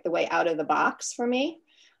ways like the way out of the box for me.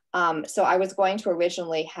 So I was going to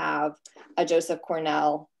originally have a Joseph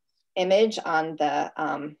Cornell image on the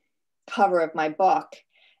cover of my book.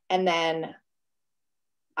 And then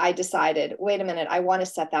I decided, wait a minute, I want to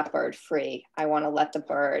set that bird free. I want to let the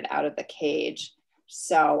bird out of the cage.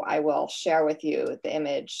 So I will share with you the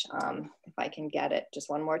image, if I can get it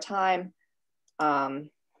just one more time,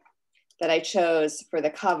 that I chose for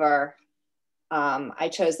the cover. I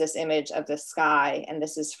chose this image of the sky, and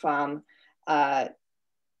this is from a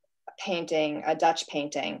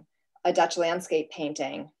Dutch landscape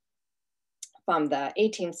painting from the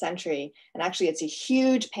 18th century. And actually it's a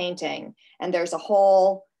huge painting, and there's a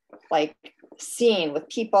whole like scene with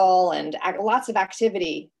people and lots of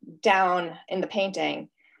activity down in the painting.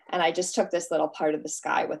 And I just took this little part of the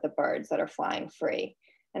sky with the birds that are flying free.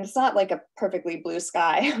 And it's not like a perfectly blue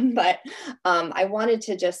sky, but I wanted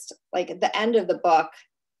to just, like at the end of the book,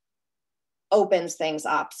 opens things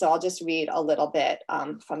up. So I'll just read a little bit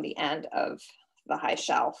from the end of The High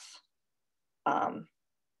Shelf.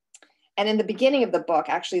 And in the beginning of the book,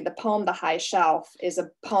 actually, the poem The High Shelf is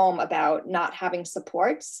a poem about not having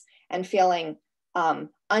supports and feeling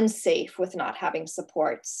unsafe with not having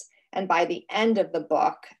supports. And by the end of the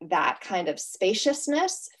book, that kind of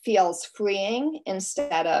spaciousness feels freeing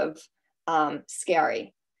instead of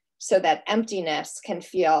scary. So that emptiness can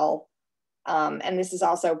feel, and this is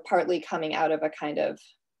also partly coming out of a kind of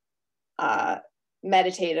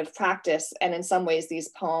meditative practice. And in some ways, these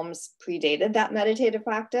poems predated that meditative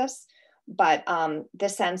practice. But the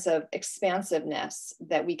sense of expansiveness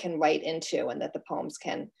that we can write into and that the poems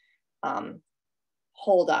can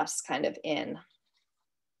hold us kind of in.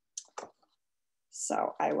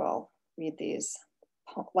 So I will read these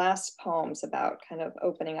last poems about kind of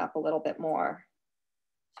opening up a little bit more.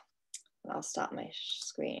 And I'll stop my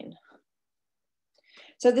screen.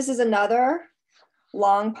 So this is another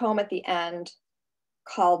long poem at the end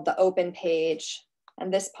called The Open Page.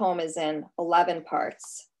 And this poem is in 11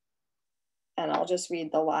 parts. And I'll just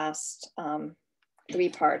read the last 3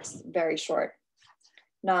 parts, very short.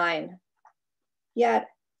 9. Yet,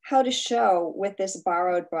 how to show with this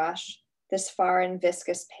borrowed brush, this foreign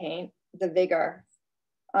viscous paint, the vigor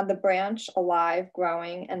on the branch alive,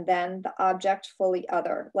 growing, and then the object fully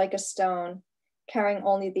other, like a stone, carrying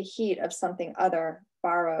only the heat of something other,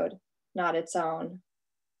 borrowed, not its own.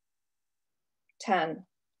 10.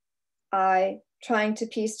 I, trying to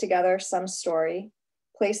piece together some story,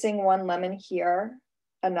 placing one lemon here,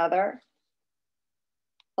 another.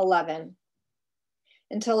 11.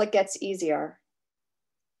 Until it gets easier.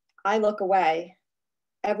 I look away.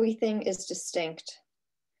 Everything is distinct.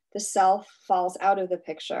 The self falls out of the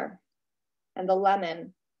picture, and the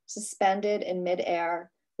lemon, suspended in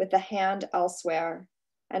midair with the hand elsewhere,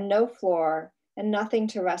 and no floor, and nothing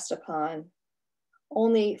to rest upon.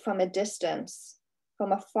 Only from a distance,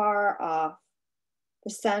 from afar off,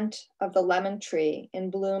 the scent of the lemon tree in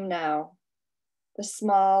bloom now, the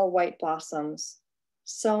small white blossoms,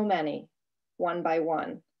 so many, one by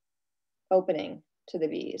one, opening to the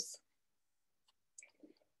bees.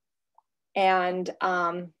 And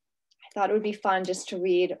I thought it would be fun just to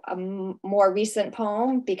read a more recent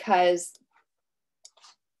poem, because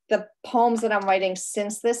the poems that I'm writing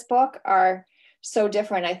since this book are so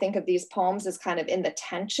different. I think of these poems as kind of in the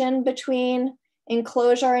tension between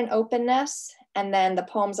enclosure and openness. And then the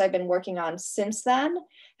poems I've been working on since then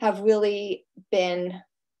have really been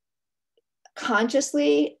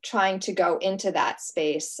consciously trying to go into that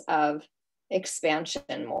space of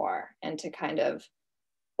expansion more and to kind of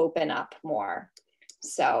open up more.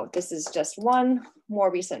 So this is just one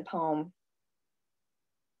more recent poem.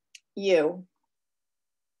 You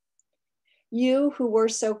who were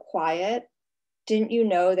so quiet, didn't you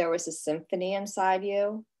know there was a symphony inside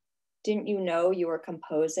you? Didn't you know you were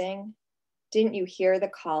composing? Didn't you hear the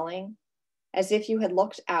calling? As if you had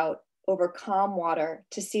looked out over calm water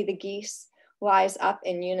to see the geese rise up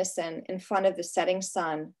in unison in front of the setting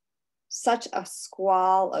sun. Such a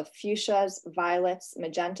squall of fuchsias, violets,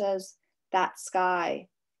 magentas, that sky,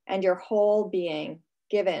 and your whole being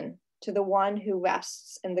given to the one who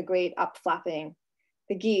rests in the great upflapping,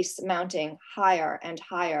 the geese mounting higher and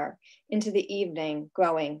higher into the evening,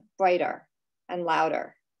 growing brighter and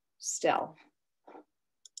louder still.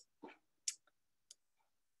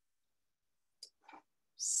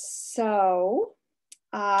 So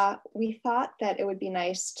we thought that it would be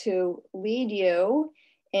nice to lead you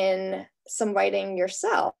in some writing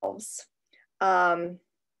yourselves.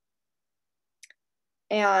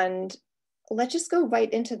 And let's just go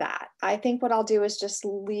right into that. I think what I'll do is just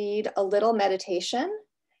lead a little meditation,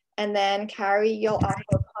 and then Carrie, you'll offer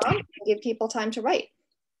a prompt and give people time to write.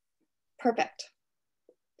 Perfect.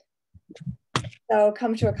 So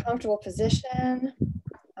come to a comfortable position.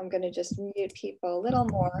 I'm going to just mute people a little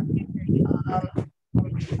more.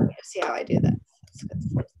 Let me see how I do this.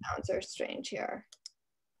 Some sounds are strange here.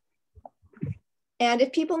 And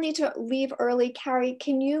if people need to leave early, Carrie,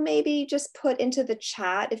 can you maybe just put into the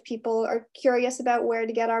chat if people are curious about where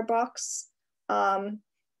to get our books,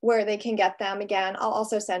 where they can get them again. I'll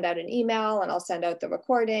also send out an email and I'll send out the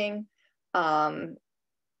recording. And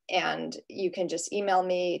you can just email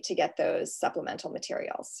me to get those supplemental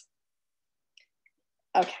materials.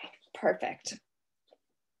 Okay, perfect.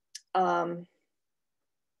 And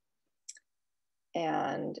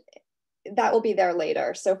that will be there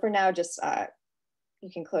later. So for now, just you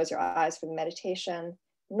can close your eyes for the meditation.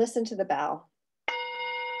 Listen to the bell.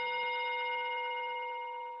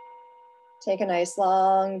 Take a nice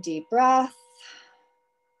long deep breath.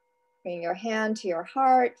 Bring your hand to your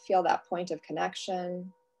heart. Feel that point of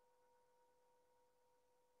connection.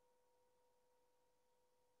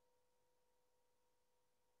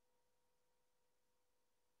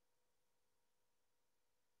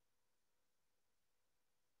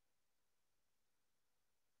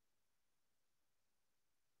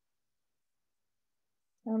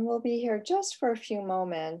 And we'll be here just for a few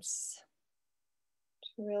moments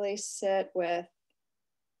to really sit with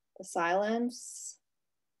the silence,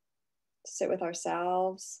 to sit with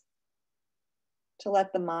ourselves, to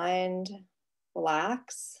let the mind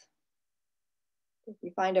relax. If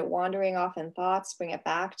you find it wandering off in thoughts, bring it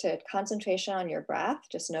back to concentration on your breath,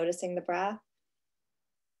 just noticing the breath.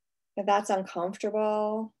 If that's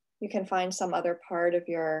uncomfortable, you can find some other part of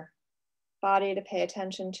your body to pay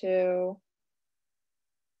attention to.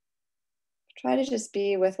 Try to just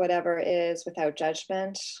be with whatever is without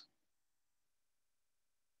judgment.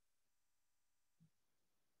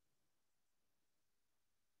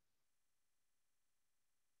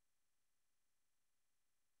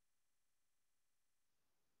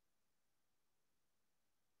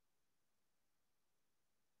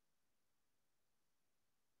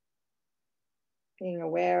 Being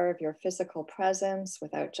aware of your physical presence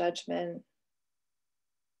without judgment.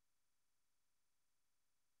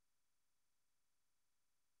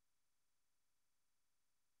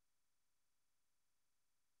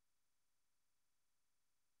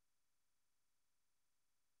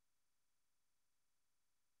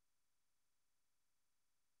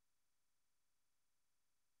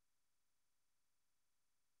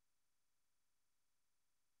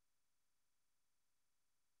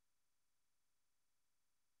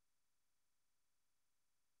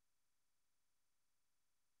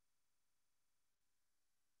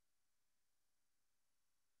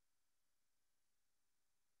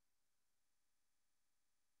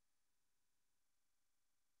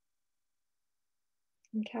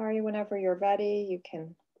 And Carrie, whenever you're ready, you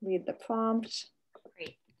can lead the prompt.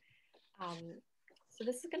 Great. So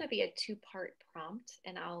this is going to be a two-part prompt,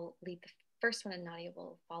 and I'll lead the first one, and Nadia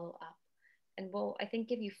will follow up. And we'll, I think,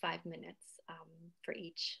 give you 5 minutes for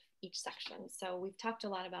each section. So we've talked a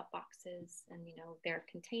lot about boxes, and they're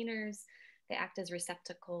containers. They act as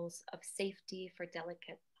receptacles of safety for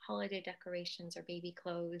delicate holiday decorations or baby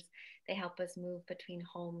clothes. They help us move between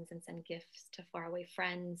homes and send gifts to faraway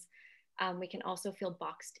friends. We can also feel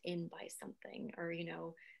boxed in by something, or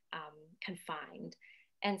confined.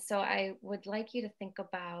 And so I would like you to think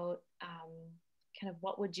about kind of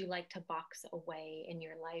what would you like to box away in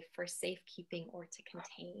your life for safekeeping or to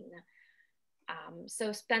contain.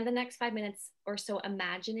 So spend the next 5 minutes or so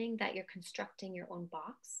imagining that you're constructing your own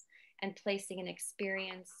box and placing an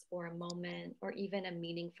experience or a moment or even a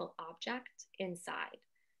meaningful object inside.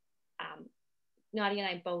 Nadia and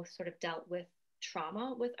I both sort of dealt with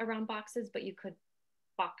trauma around boxes, but you could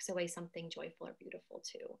box away something joyful or beautiful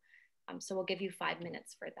too. So we'll give you 5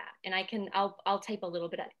 minutes for that. And I'll type a little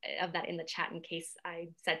bit of that in the chat in case I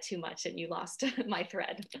said too much and you lost my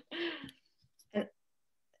thread.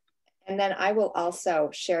 And then I will also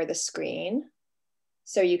share the screen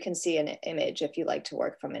so you can see an image if you like to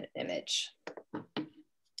work from an image.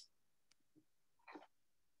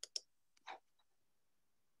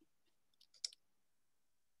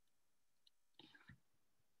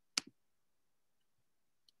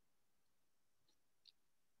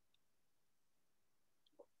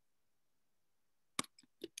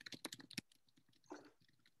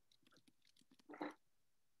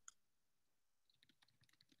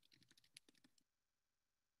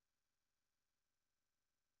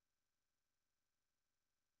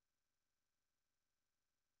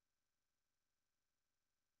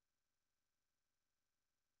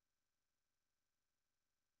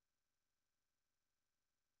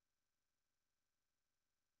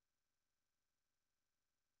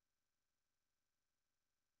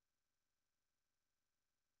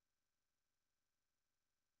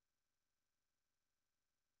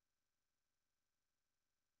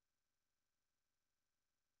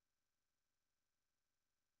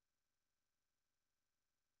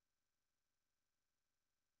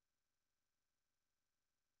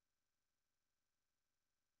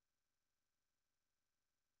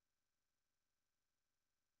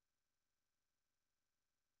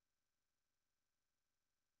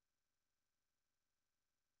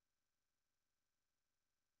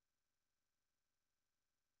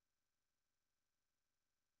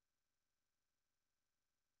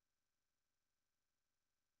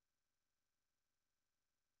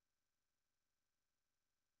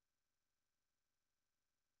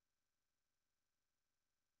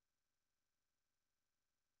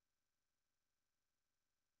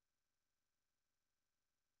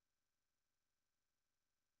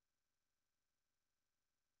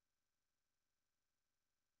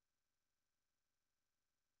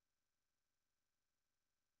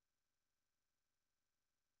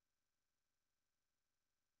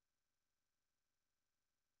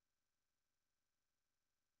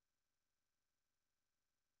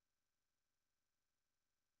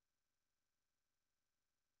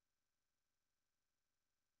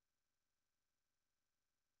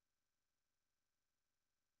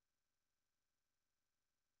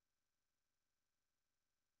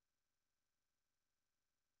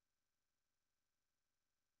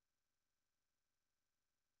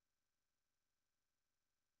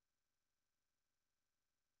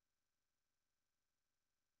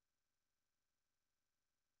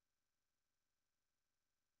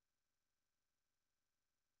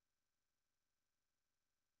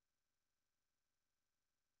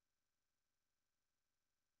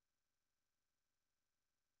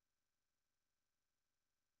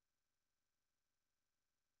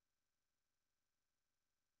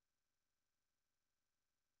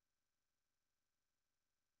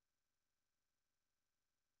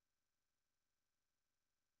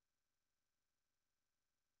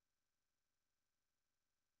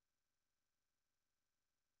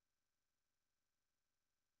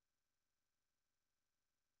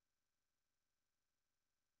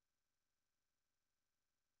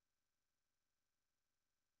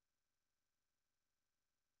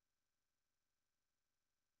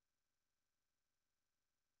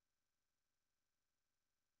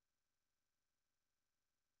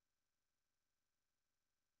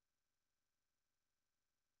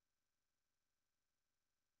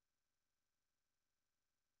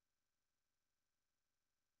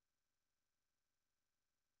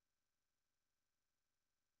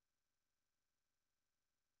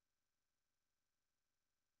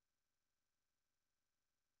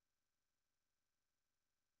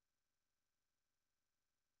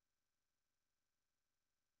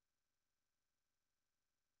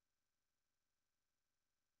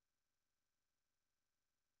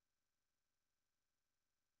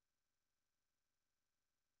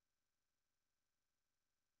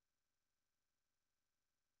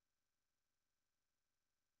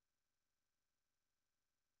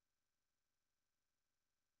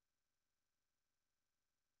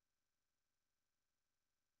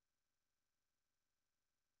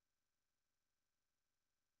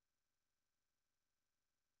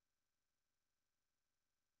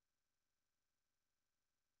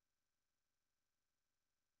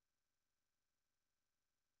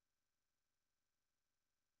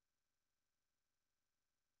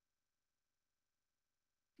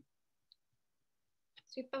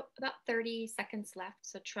 So we have about 30 seconds left.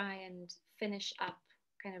 So try and finish up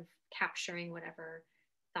kind of capturing whatever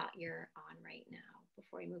thought you're on right now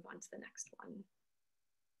before we move on to the next one.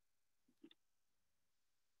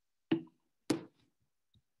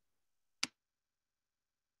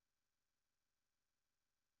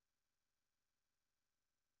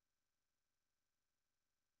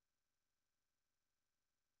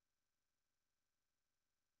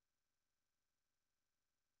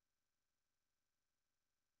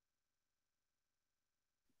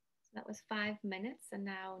 That was 5 minutes, and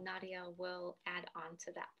now Nadia will add on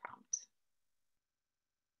to that prompt.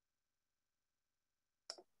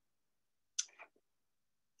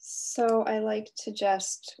 So I like to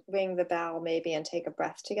just ring the bell maybe and take a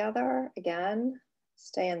breath together again.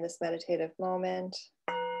 Stay in this meditative moment.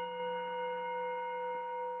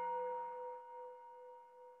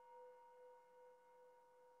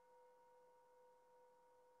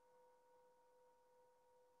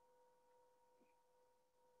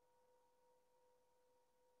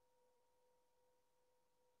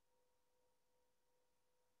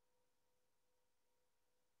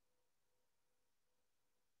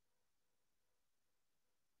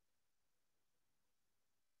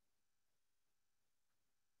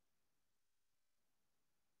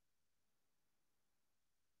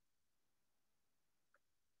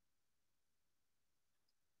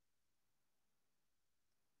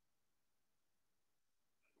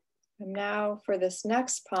 And now for this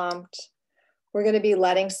next prompt, we're going to be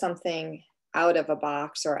letting something out of a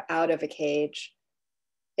box or out of a cage.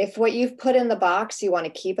 If what you've put in the box, you want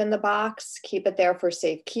to keep in the box, keep it there for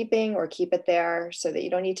safekeeping, or keep it there so that you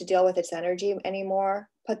don't need to deal with its energy anymore.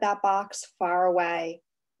 Put that box far away.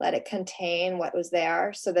 Let it contain what was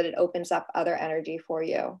there so that it opens up other energy for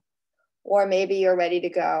you. Or maybe you're ready to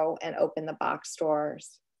go and open the box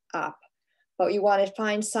doors up, but you want to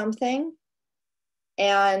find something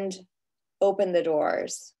and open the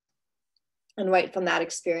doors. And right from that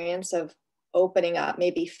experience of opening up,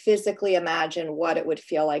 maybe physically imagine what it would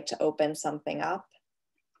feel like to open something up.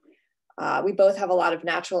 We both have a lot of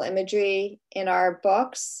natural imagery in our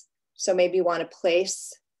books, so maybe you want to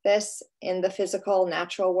place this in the physical,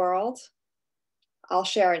 natural world. I'll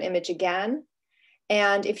share an image again.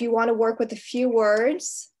 And if you want to work with a few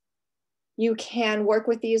words, you can work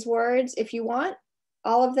with these words if you want.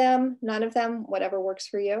 All of them, none of them, whatever works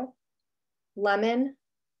for you. Lemon,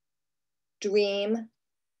 dream,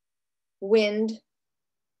 wind,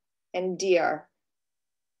 and deer.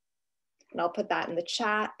 And I'll put that in the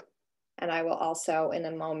chat, and I will also in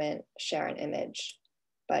a moment share an image,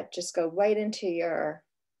 but just go right into your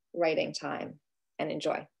writing time and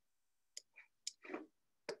enjoy.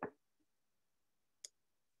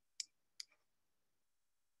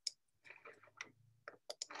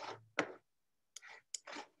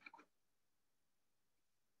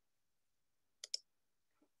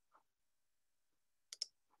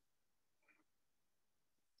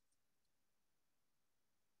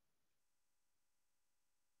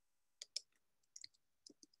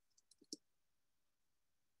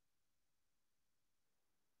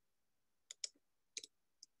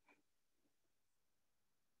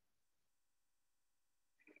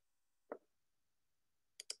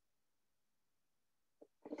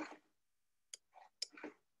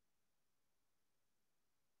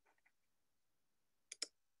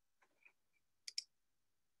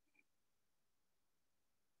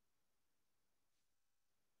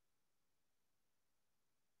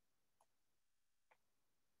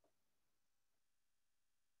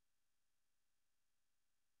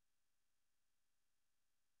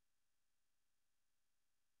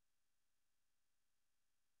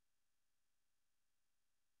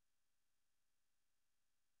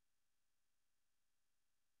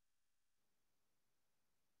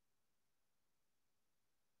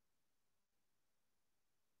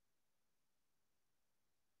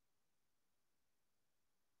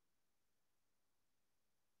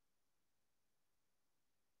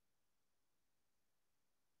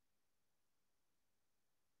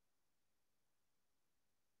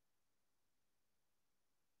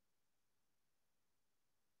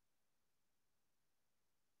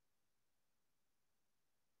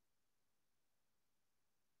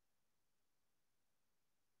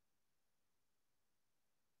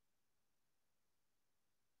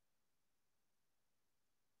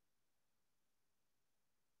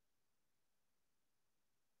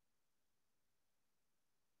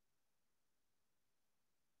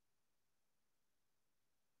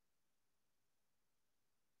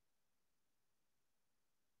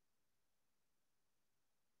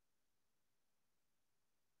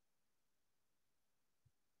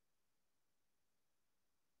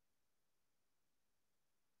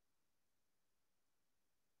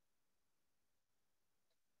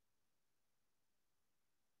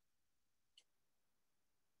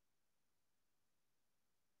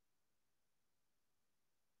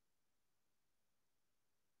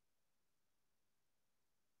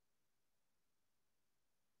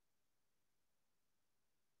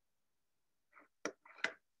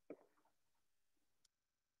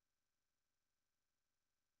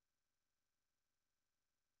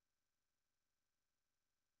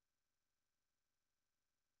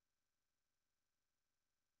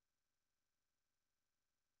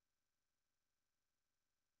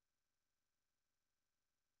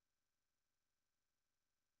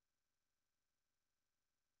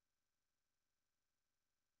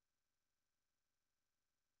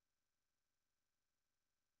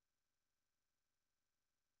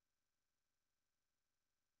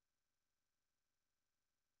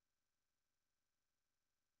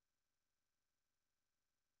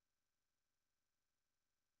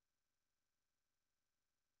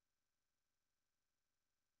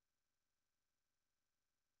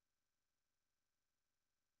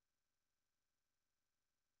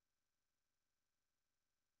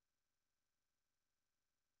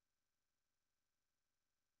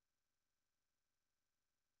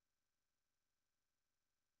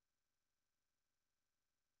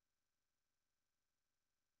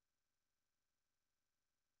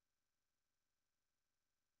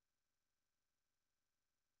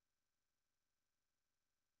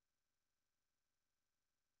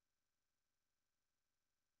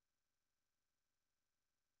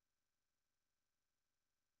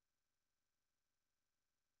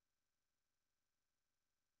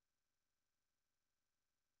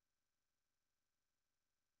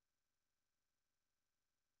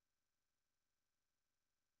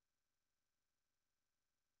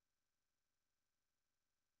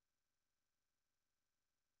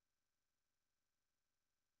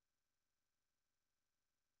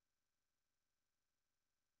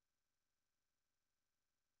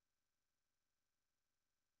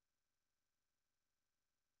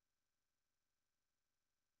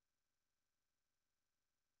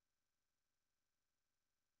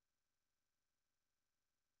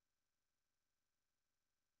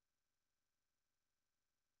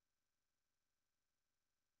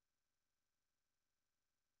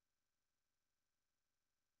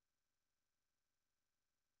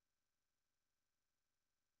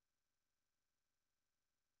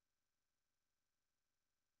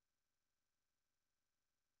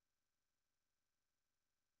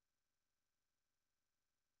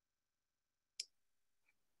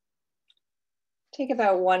 take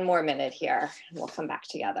about 1 more minute here and we'll come back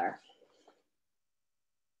together.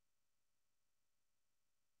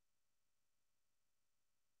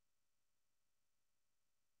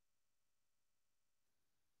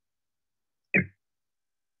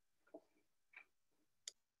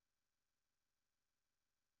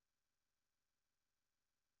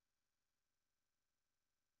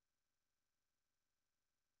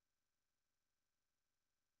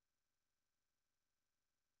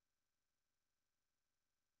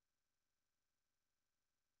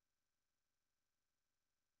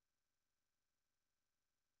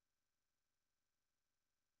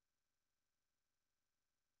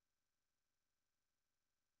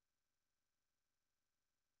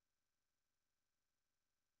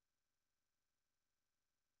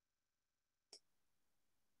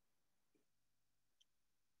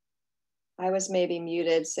 I was maybe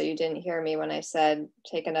muted, so you didn't hear me when I said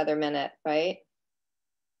take another minute, right?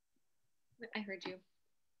 I heard you.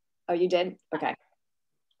 Oh, you did? Okay.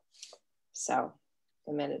 So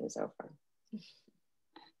the minute is over.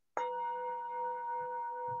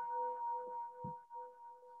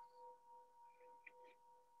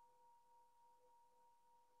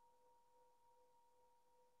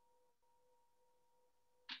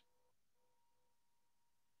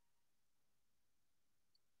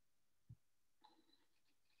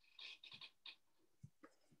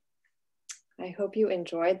 I hope you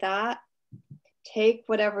enjoyed that. Take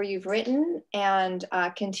whatever you've written and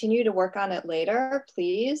continue to work on it later,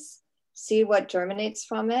 please. See what germinates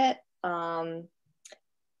from it.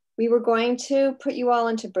 We were going to put you all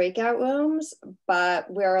into breakout rooms, but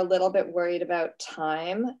we're a little bit worried about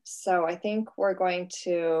time. So I think we're going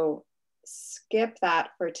to skip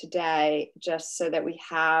that for today, just so that we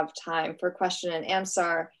have time for question and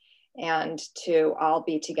answer and to all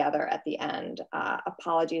be together at the end.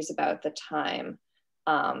 Apologies about the time.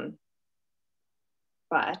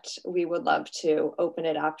 But we would love to open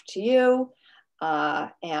it up to you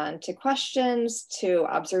and to questions, to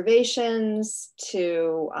observations,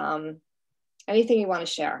 to anything you want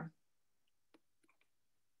to share.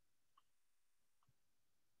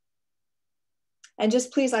 And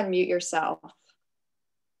just please unmute yourself.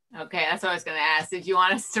 Okay, that's what I was going to ask. Did you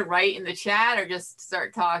want us to write in the chat or just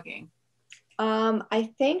start talking?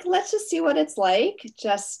 I think let's just see what it's like,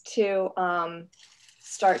 just to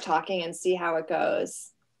start talking and see how it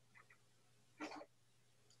goes.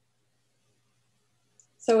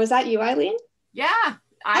 So was that you, Eileen? Yeah,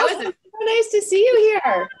 I was. So nice to see you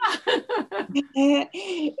here.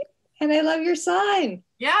 And I love your sign.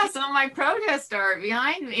 Yeah, some of my protest art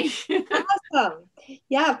behind me. Awesome.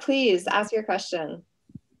 Yeah, please ask your question.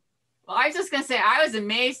 Well, I was just going to say, I was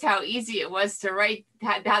amazed how easy it was to write,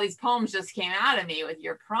 how these poems just came out of me with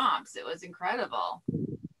your prompts. It was incredible.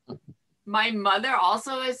 My mother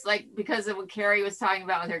also is like, because of what Carrie was talking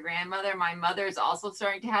about with her grandmother, my mother is also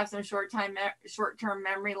starting to have some short-term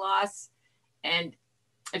memory loss. And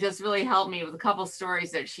it just really helped me with a couple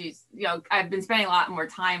stories that she's, you know, I've been spending a lot more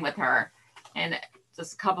time with her. And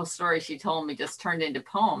just a couple stories she told me just turned into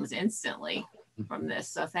poems instantly from this.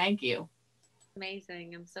 So thank you.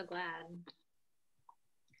 Amazing. I'm so glad.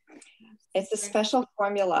 It's a special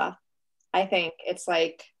formula, I think. It's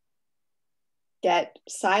like get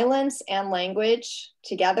silence and language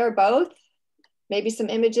together, both, maybe some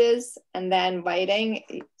images, and then writing.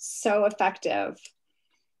 So effective.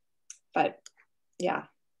 But yeah,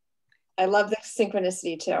 I love the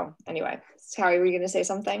synchronicity too. Anyway, Carrie, were you going to say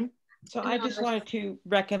something? So I just wanted to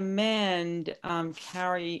recommend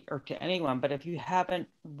Carrie, or to anyone, but if you haven't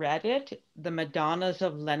read it, The Madonnas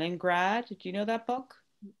of Leningrad. Do you know that book?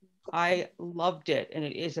 I loved it. And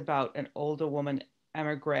it is about an older woman,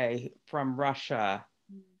 emigre from Russia,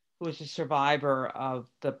 who is a survivor of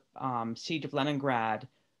the siege of Leningrad,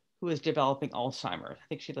 who is developing Alzheimer's. I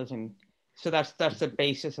think she lives in, so that's the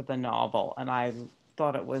basis of the novel. And I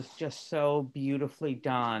thought it was just so beautifully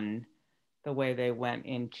done, the way they went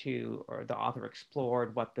into, or the author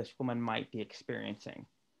explored what this woman might be experiencing.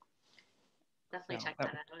 Definitely So check that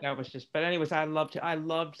out. That was just, but anyways, I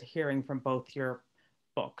loved hearing from both your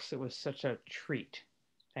books. It was such a treat.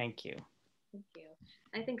 Thank you. Thank you.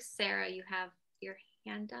 I think Sarah, you have your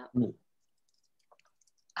hand up.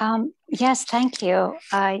 Yes, thank you.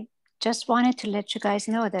 I just wanted to let you guys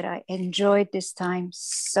know that I enjoyed this time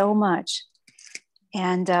so much.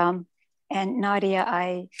 And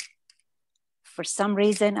Nadia, for some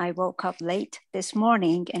reason, I woke up late this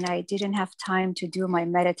morning and I didn't have time to do my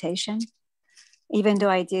meditation, even though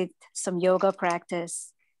I did some yoga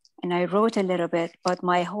practice and I wrote a little bit, but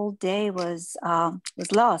my whole day was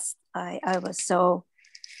lost. I was so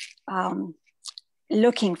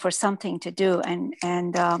looking for something to do. And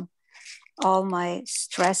all my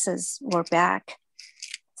stresses were back.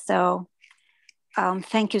 So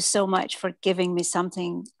thank you so much for giving me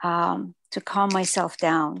something to calm myself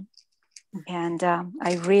down. And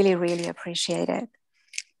I really, really appreciate it.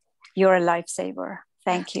 You're a lifesaver.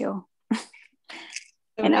 Thank you.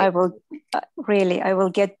 And I will I will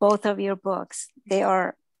get both of your books. They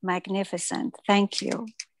are magnificent. Thank you.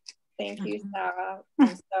 Thank you, Sarah.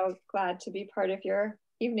 I'm so glad to be part of your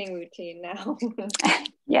evening routine now.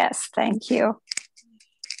 Yes, thank you.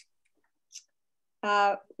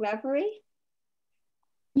 Reverie?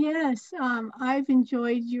 Yes, I've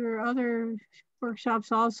enjoyed your other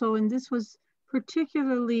workshops also, and this was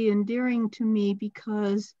particularly endearing to me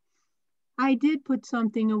because I did put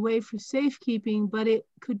something away for safekeeping, but it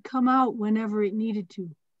could come out whenever it needed to.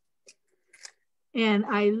 And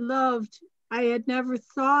I had never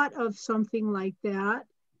thought of something like that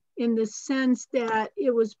in the sense that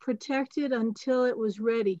it was protected until it was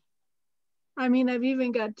ready. I mean, I've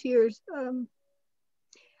even got tears. I'm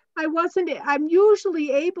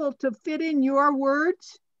usually able to fit in your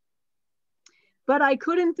words, but I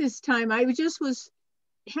couldn't this time. I just was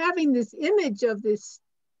having this image of this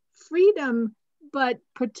freedom, but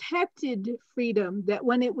protected freedom, that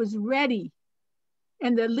when it was ready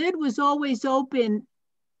and the lid was always open,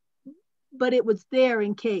 but it was there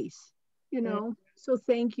in case, you know? So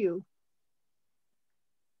thank you.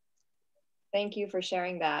 Thank you for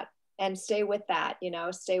sharing that. And stay with that, you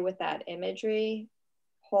know, stay with that imagery,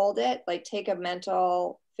 hold it, like take a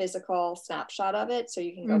mental, physical snapshot of it so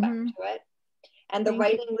you can go back to it. And the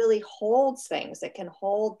writing really holds things. It can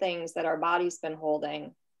hold things that our body's been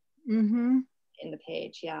holding in the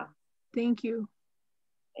page. Yeah. Thank you.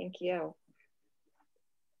 Thank you.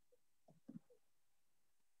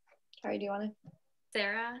 Carrie, do you want to?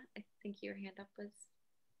 Sarah, I think your hand up was.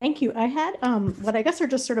 Thank you. I had what I guess are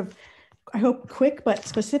just sort of, I hope, quick but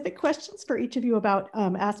specific questions for each of you about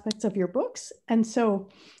aspects of your books. And so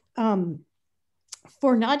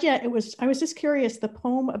for Nadia, I was just curious, the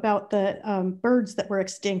poem about the birds that were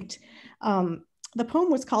extinct, the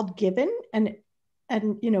poem was called Given, and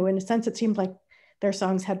you know, in a sense, it seemed like their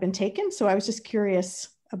songs had been taken. So I was just curious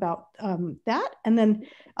about that. And then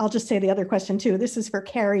I'll just say the other question too. This is for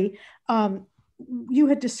Carrie. You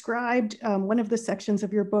had described one of the sections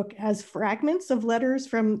of your book as fragments of letters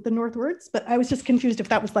from the Northwards, but I was just confused if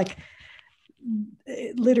that was like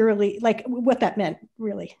literally, like what that meant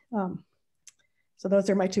really. So those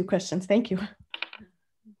are my two questions. Thank you.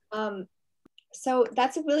 So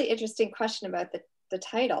that's a really interesting question about the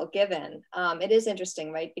title, Given. It is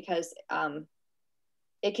interesting, right? Because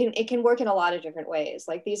it can work in a lot of different ways.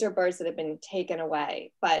 Like these are birds that have been taken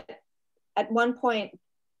away, but at one point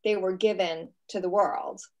they were given to the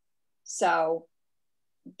world. So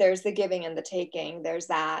there's the giving and the taking, there's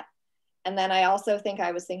that. And then I also think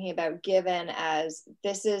I was thinking about given as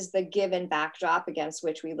this is the given backdrop against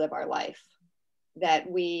which we live our life. That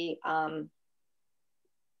we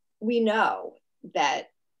know that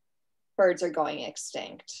birds are going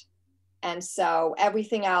extinct. And so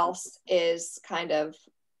everything else is kind of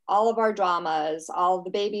all of our dramas, all of the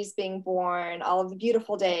babies being born, all of the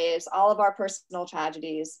beautiful days, all of our personal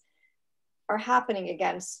tragedies are happening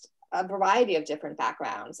against a variety of different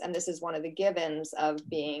backgrounds. And this is one of the givens of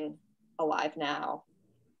being alive now.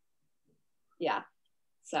 Yeah,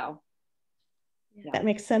 so. Yeah. That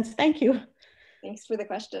makes sense. Thank you. Thanks for the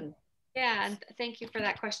question. Yeah, and thank you for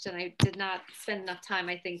that question. I did not spend enough time,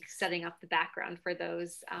 I think, setting up the background for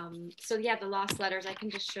those. So yeah, the lost letters, I can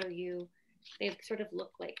just show you, they sort of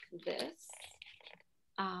look like this.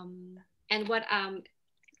 And what,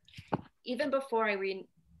 even before I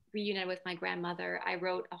reunited with my grandmother, I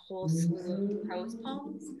wrote a whole slew of prose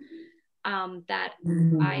poems that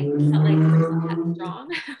I felt like were that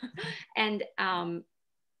strong. And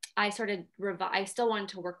I still wanted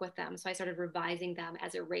to work with them. So I started revising them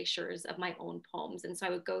as erasures of my own poems. And so I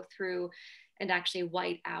would go through and actually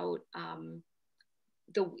white out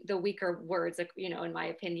the weaker words, you know, in my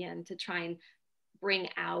opinion, to try and bring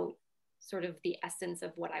out sort of the essence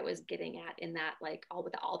of what I was getting at in that, like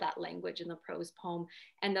all that language in the prose poem.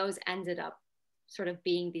 And those ended up sort of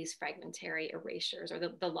being these fragmentary erasures or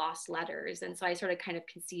the lost letters. And so I started kind of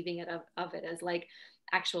conceiving it of it as like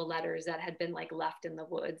actual letters that had been like left in the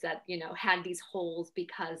woods that, you know, had these holes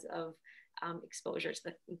because of exposure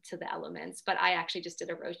to the elements. But I actually just did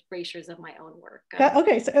erasures of my own work.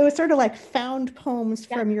 Okay, so it was sort of like found poems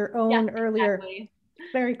from your own earlier. Exactly.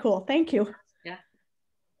 Very cool. Thank you. Yeah.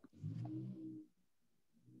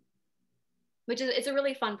 Which is, it's a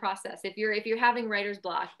really fun process. If you're having writer's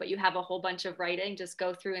block, but you have a whole bunch of writing, just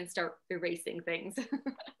go through and start erasing things.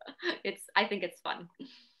 I think it's fun.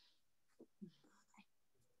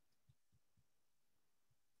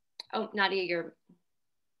 Oh, Nadia, you're.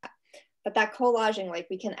 But that collaging, like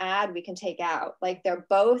we can add, we can take out. Like they're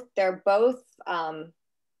both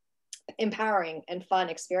empowering and fun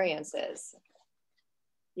experiences.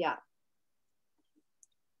 Yeah.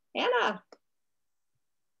 Anna.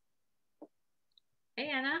 Hey,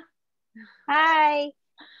 Anna. Hi.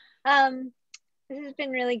 This has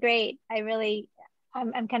been really great.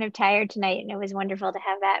 I'm kind of tired tonight, and it was wonderful to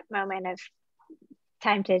have that moment of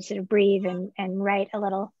time to sort of breathe and write a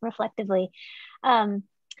little reflectively.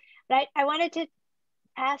 But I wanted to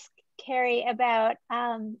ask Carrie about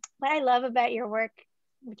what I love about your work,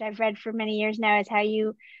 which I've read for many years now, is how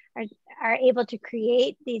you are able to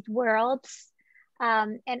create these worlds.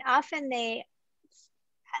 And often they,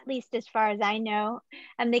 at least as far as I know,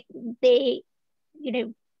 they you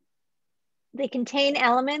know, they contain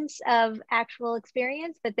elements of actual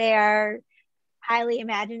experience, but they are highly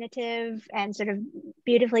imaginative and sort of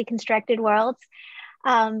beautifully constructed worlds.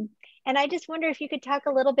 And I just wonder if you could talk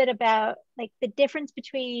a little bit about like the difference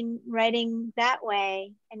between writing that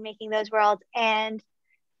way and making those worlds and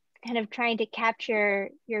kind of trying to capture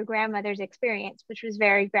your grandmother's experience, which was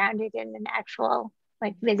very grounded in an actual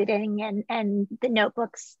like visiting and the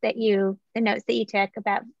notes that you took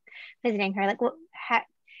about visiting her. Like,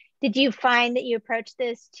 did you find that you approached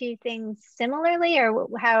those two things similarly, or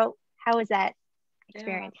how was that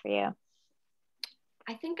experience for you?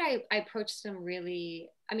 I think I approached them really,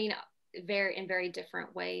 I mean, in very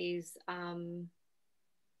different ways. I'm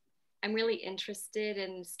really interested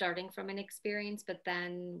in starting from an experience, but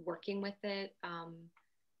then working with it,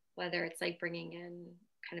 whether it's like bringing in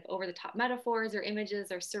kind of over the top metaphors or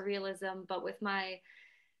images or surrealism. But with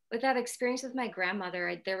that experience with my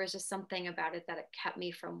grandmother, there was just something about it that it kept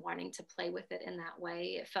me from wanting to play with it in that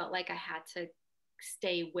way. It felt like I had to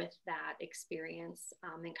stay with that experience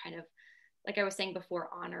and kind of, like I was saying before,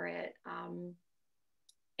 honor it.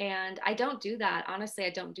 And I don't do that. Honestly, I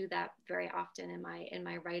don't do that very often in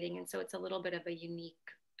my writing. And so it's a little bit of a unique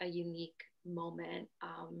moment.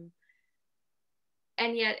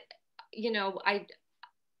 And yet, you know, I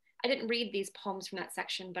didn't read these poems from that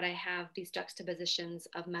section, but I have these juxtapositions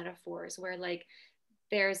of metaphors where like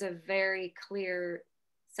there's a very clear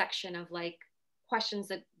section of like questions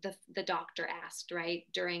that the doctor asked, right,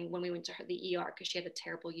 during when we went to the ER because she had a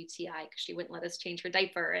terrible UTI because she wouldn't let us change her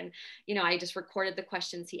diaper. And, you know, I just recorded the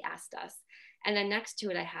questions he asked us. And then next to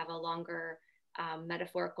it, I have a longer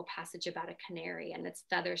metaphorical passage about a canary and its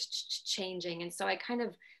feathers changing. And so I kind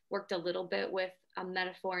of worked a little bit with a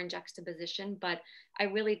metaphor and juxtaposition, but I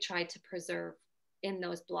really tried to preserve in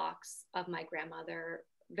those blocks of my grandmother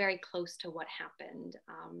very close to what happened.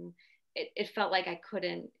 It felt like I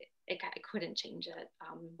couldn't change it,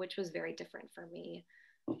 which was very different for me.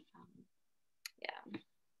 Yeah.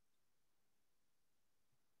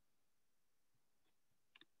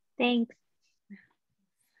 Thanks.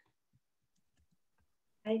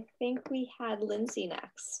 I think we had Lindsay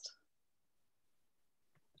next.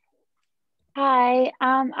 Hi,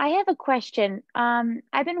 I have a question.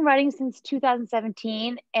 I've been writing since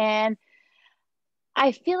 2017, and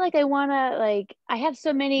I feel like I have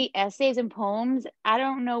so many essays and poems. I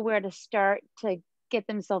don't know where to start to get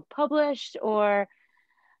them self-published, or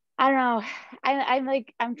I don't know.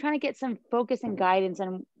 I'm trying to get some focus and guidance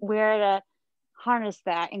on where to harness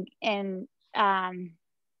that and I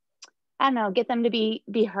don't know, get them to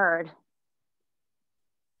be heard.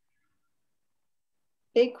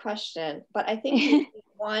 Big question, but I think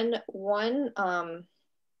one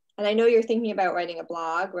and I know you're thinking about writing a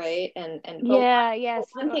blog, right? And yes.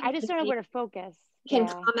 I just don't know where to focus. Can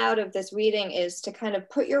come out of this reading is to kind of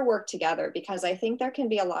put your work together, because I think there can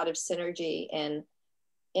be a lot of synergy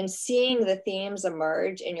in seeing the themes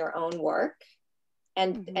emerge in your own work.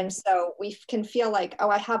 And so we can feel like, oh,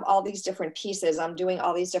 I have all these different pieces. I'm doing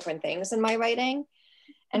all these different things in my writing,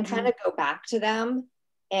 and kind of go back to them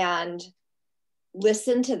and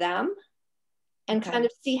listen to them and kind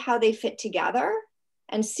of see how they fit together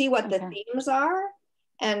and see what the themes are,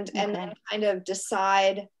 and then kind of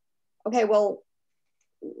decide, okay, well,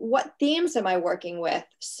 what themes am I working with?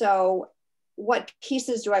 So what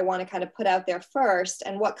pieces do I want to kind of put out there first,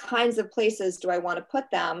 and what kinds of places do I want to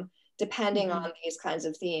put them depending on these kinds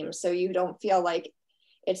of themes, so you don't feel like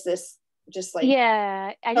it's this just like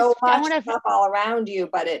I want to stuff all around you,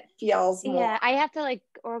 but it feels more. I have to like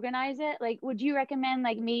organize it. Like, would you recommend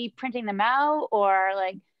like me printing them out, or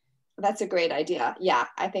like? That's a great idea. Yeah,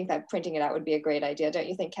 I think that printing it out would be a great idea. Don't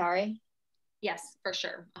you think, Carrie? Yes, for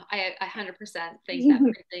sure. I 100% think that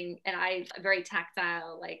printing, and I'm very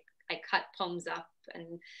tactile. Like I cut poems up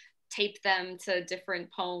and tape them to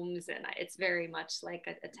different poems, and it's very much like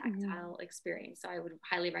a tactile experience. So I would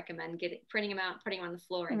highly recommend printing them out, putting them on the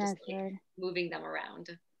floor, and just like moving them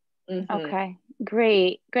around. Okay,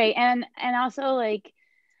 great. And also, like,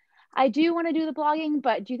 I do want to do the blogging,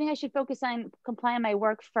 but do you think I should focus on complying my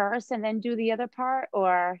work first and then do the other part,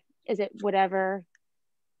 or is it whatever?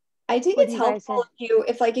 I think it's helpful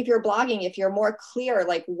if you're blogging, if you're more clear,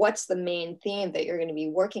 like what's the main theme that you're going to be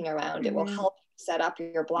working around, it will help you set up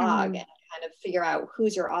your blog and kind of figure out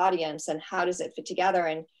who's your audience and how does it fit together.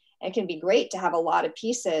 And it can be great to have a lot of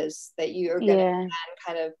pieces that you're going to then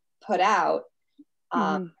kind of put out.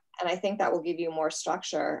 And I think that will give you more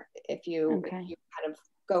structure if you kind of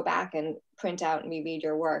go back and print out and reread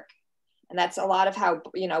your work. And that's a lot of how,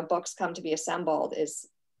 you know, books come to be assembled, is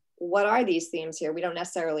what are these themes here? We don't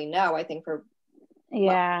necessarily know. I think for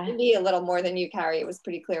maybe a little more than you, Carrie, it was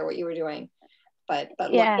pretty clear what you were doing, but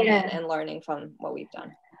looking and learning from what we've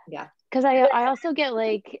done. Yeah. Because I also get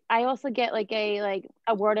like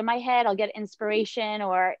a word in my head. I'll get inspiration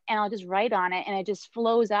and I'll just write on it and it just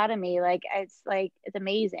flows out of me. It's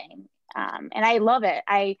amazing. And I love it.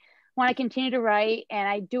 I want to continue to write, and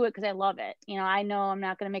I do it because I love it. You know I'm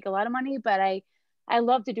not going to make a lot of money, but I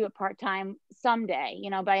love to do it part-time someday, you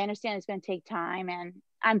know, but I understand it's going to take time, and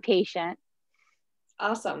I'm patient.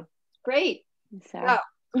 Awesome. Great. So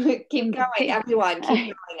keep going, everyone. Keep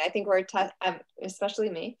going. I think we're, especially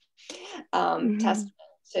me, testament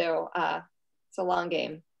to, it's a long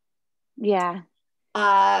game. Yeah.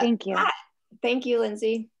 Thank you. Thank you,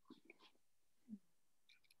 Lindsay.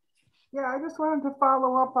 Yeah, I just wanted to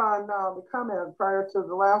follow up on the comment prior to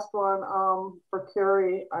the last one for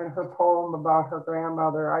Carrie and her poem about her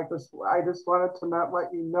grandmother. I just wanted to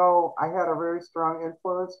let you know I had a very strong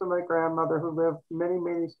influence from my grandmother, who lived many,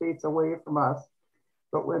 many states away from us.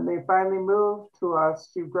 But when they finally moved to us,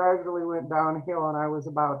 she gradually went downhill, and I was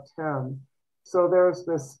about 10. So there's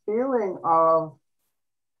this feeling of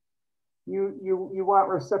you want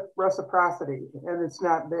reciprocity, and it's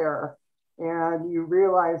not there. And you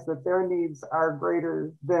realize that their needs are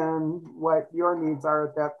greater than what your needs are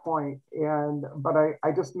at that point. But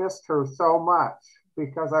I just missed her so much,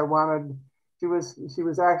 because she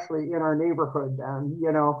was actually in our neighborhood then,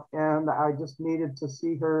 you know, and I just needed to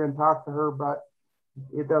see her and talk to her, but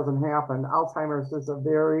it doesn't happen. Alzheimer's is a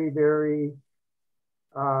very, very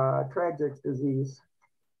tragic disease.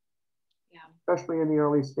 Yeah. Especially in the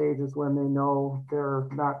early stages when they know they're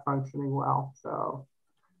not functioning well. So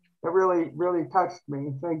it really, really touched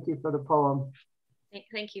me. Thank you for the poem.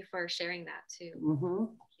 Thank you for sharing that too.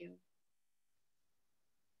 Thank you.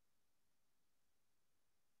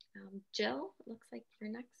 Jill, it looks like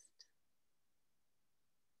you're next.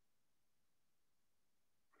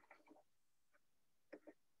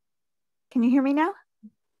 Can you hear me now?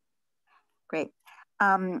 Great.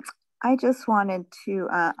 I just wanted to,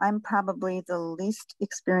 I'm probably the least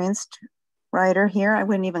experienced writer here. I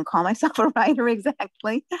wouldn't even call myself a writer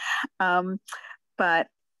exactly. But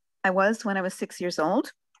I was when I was 6 years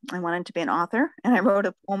old. I wanted to be an author, and I wrote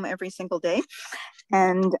a poem every single day.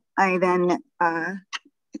 And I then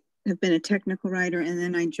have been a technical writer, and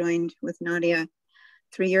then I joined with Nadia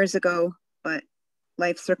 3 years ago, but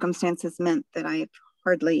life circumstances meant that I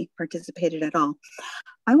hardly participated at all.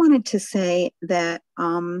 I wanted to say that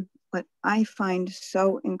what I find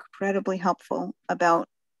so incredibly helpful about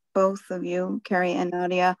both of you, Carrie and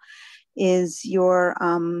Nadia, is your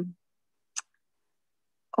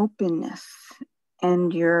openness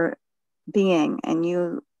and your being. And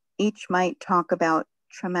you each might talk about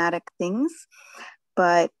traumatic things,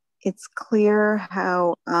 but it's clear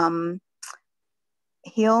how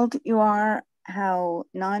healed you are, how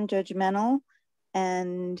non-judgmental.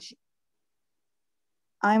 And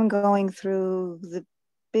I'm going through the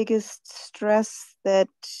biggest stress that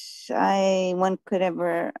one could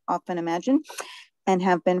ever often imagine, and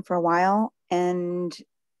have been for a while. And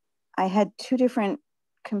I had two different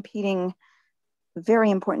competing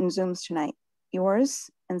very important Zooms tonight, yours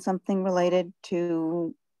and something related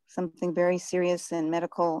to something very serious and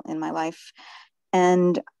medical in my life.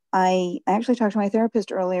 And I actually talked to my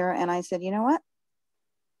therapist earlier, and I said, you know what?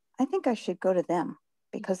 I think I should go to them,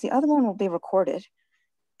 because the other one will be recorded.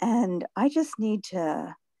 And I just need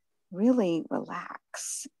to really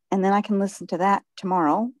relax. And then I can listen to that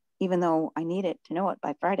tomorrow, even though I need it to know it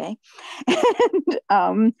by Friday.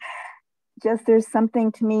 And just there's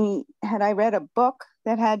something to me, had I read a book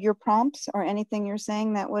that had your prompts or anything you're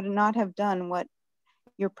saying, that would not have done what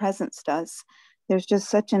your presence does. There's just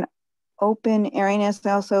such an open airiness.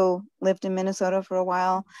 I also lived in Minnesota for a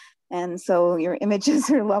while, and so your images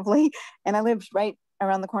are lovely. And I lived right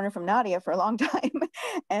around the corner from Nadia for a long time.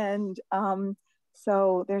 And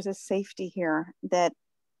So there's a safety here that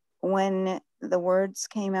when the words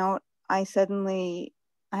came out, I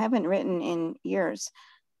haven't written in years,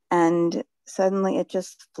 and suddenly it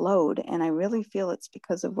just flowed. And I really feel it's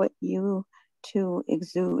because of what you two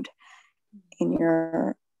exude in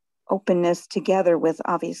your openness, together with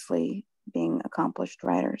obviously being accomplished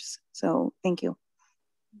writers. So thank you.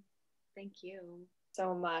 Thank you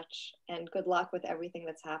so much, and good luck with everything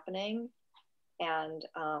that's happening. And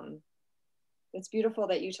it's beautiful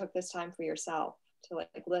that you took this time for yourself to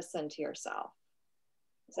like listen to yourself,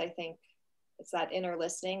 because I think it's that inner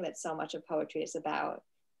listening that so much of poetry is about,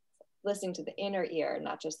 listening to the inner ear,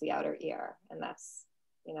 not just the outer ear. And that's,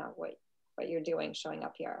 you know, what you're doing, showing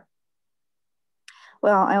up here.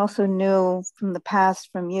 Well, I also knew from the past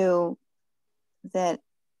from you that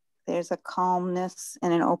there's a calmness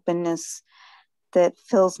and an openness that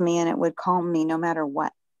fills me, and it would calm me no matter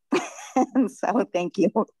what. And so thank you.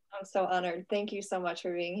 I'm so honored. Thank you so much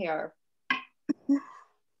for being here.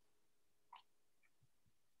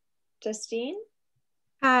 Justine?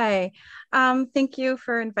 Hi, thank you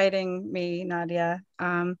for inviting me, Nadia.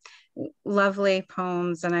 Lovely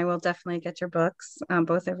poems, and I will definitely get your books,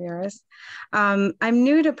 both of yours. I'm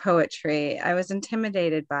new to poetry. I was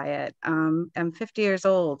intimidated by it. I'm 50 years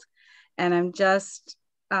old, and I'm just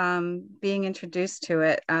being introduced to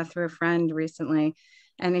it through a friend recently.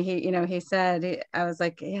 And he said, I was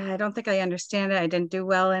like, yeah, I don't think I understand it. I didn't do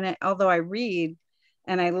well in it, although I read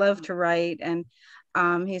and I love to write. And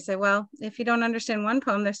he said, well, if you don't understand one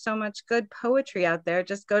poem, there's so much good poetry out there,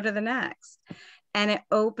 just go to the next. And it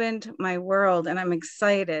opened my world, and I'm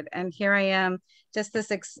excited. And here I am, just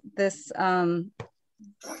this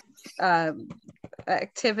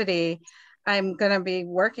activity. I'm going to be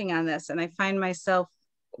working on this, and I find myself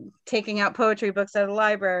taking out poetry books at a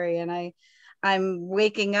library, and I'm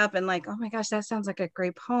waking up and like, oh my gosh, that sounds like a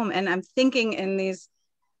great poem. And I'm thinking in these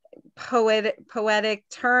poetic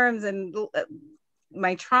terms, and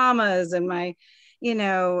my traumas and my,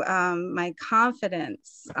 my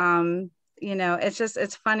confidence.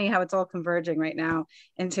 It's funny how it's all converging right now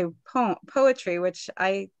into poetry, which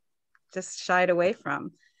I just shied away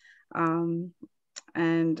from. Thank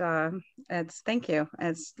you.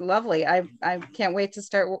 It's lovely. I can't wait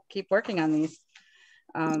to keep working on these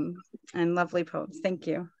and lovely poems. Thank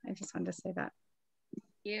you. I just wanted to say that.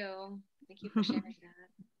 Thank you for sharing that.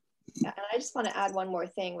 Yeah, and I just want to add one more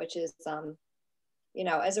thing, which is,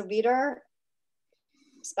 as a reader,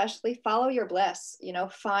 especially follow your bliss,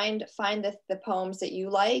 find the poems that you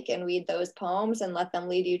like and read those poems and let them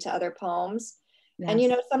lead you to other poems. Yes.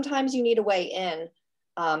 And, sometimes you need a way in,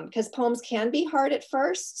 because poems can be hard at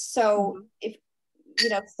first. So if,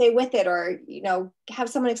 stay with it, or, have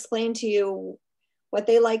someone explain to you what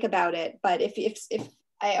they like about it. But if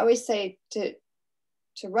I always say to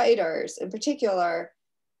writers in particular,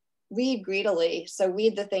 read greedily. So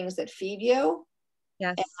read the things that feed you.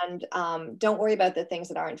 Yes. And don't worry about the things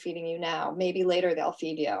that aren't feeding you now. Maybe later they'll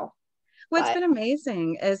feed you. What's been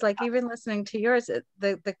amazing is like even listening to yours,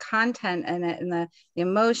 the content and it, and the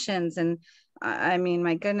emotions, and I mean,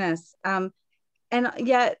 my goodness. And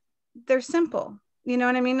yet they're simple. You know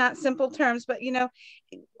what I mean? Not simple terms, but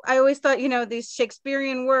I always thought, these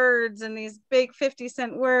Shakespearean words and these big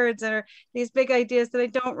 50-cent words are these big ideas that I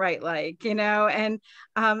don't write like, and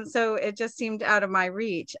so it just seemed out of my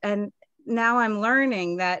reach. And now I'm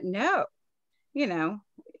learning that no,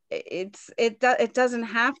 it doesn't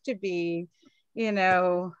have to be,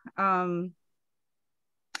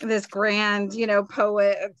 this grand,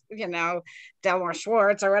 poet, Delmore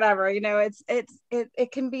Schwartz or whatever,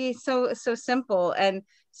 it can be so simple and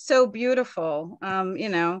so beautiful,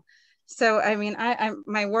 So, I mean,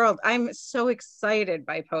 I'm so excited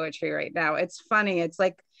by poetry right now. It's funny. It's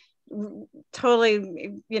like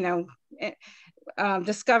totally,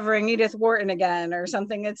 discovering Edith Wharton again or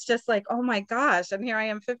something. It's just like, oh my gosh. And here I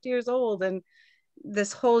am 50 years old, and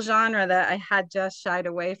this whole genre that I had just shied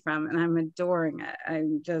away from, and I'm adoring it.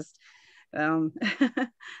 I'm just, so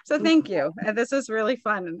thank you. And this is really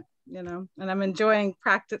fun, and I'm enjoying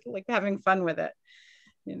like having fun with it,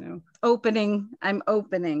 I'm opening, so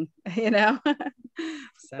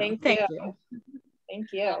thank you.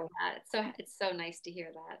 Thank you. It's so nice to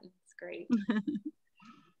hear that. It's great.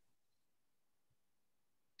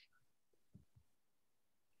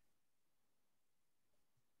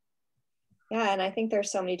 Yeah, and I think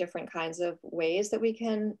there's so many different kinds of ways that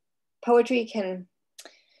poetry can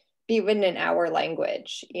be written in our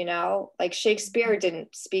language, like Shakespeare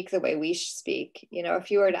didn't speak the way we speak.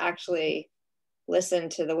 If you were to actually listen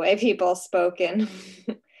to the way people spoke in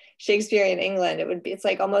Shakespearean England, it's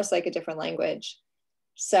like almost like a different language.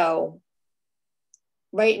 So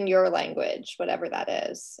write in your language, whatever that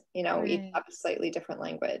is. You know, each Right. have a slightly different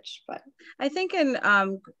language, but I think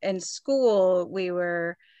in school we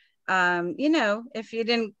were, you know, if you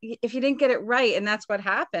didn't get it right, and that's what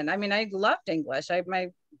happened. I mean, I loved English. My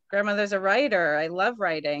grandmother's a writer. I love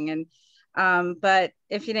writing, and but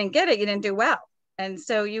if you didn't get it, you didn't do well, and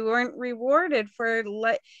so you weren't rewarded for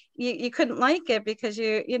you couldn't like it because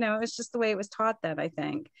you know it's just the way it was taught then, I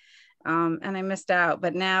think. And I missed out.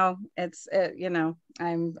 But now it's you know,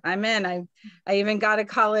 I'm in. I even got a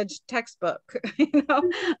college textbook, you know,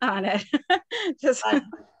 on it. Just so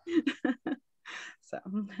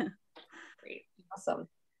great, awesome.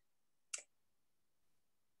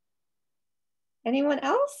 Anyone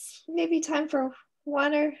else? Maybe time for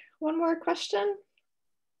one more question.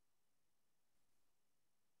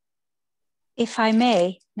 If I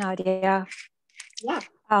may, Nadia. Yeah.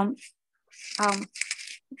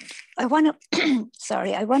 I want to,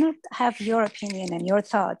 sorry, I want to have your opinion and your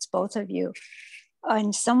thoughts, both of you,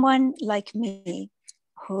 on someone like me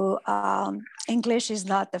who English is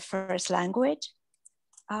not the first language.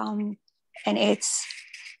 And it's,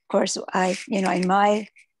 of course, in my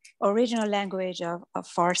original language of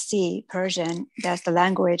Farsi, Persian, that's the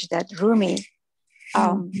language that Rumi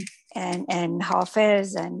and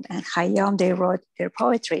Hafez and Khayyam, they wrote their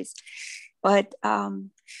poetries. But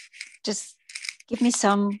just give me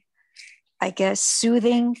some, I guess,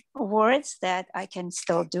 soothing words that I can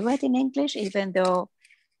still do it in English, even though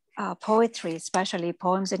poetry, especially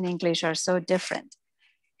poems in English, are so different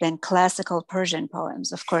than classical Persian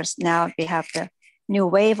poems. Of course, now we have the new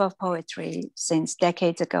wave of poetry since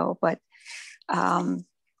decades ago, but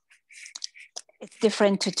it's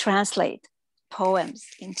different to translate poems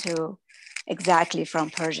into exactly from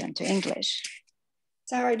Persian to English.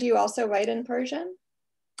 Sarah, do you also write in Persian?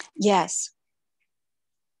 Yes.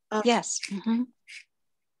 Yes. Mm-hmm.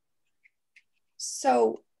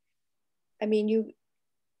 So, I mean, you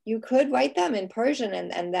could write them in Persian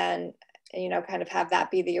and then, you know, kind of have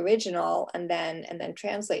that be the original and then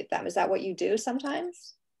translate them. Is that what you do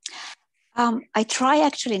sometimes? I try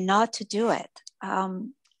actually not to do it. I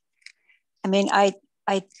mean,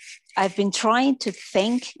 I've been trying to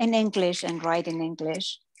think in English and write in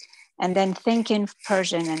English, and then think in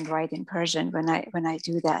Persian and write in Persian when I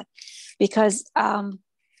do that, because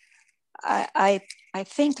I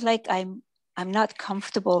think like I'm not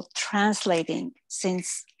comfortable translating,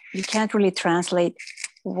 since you can't really translate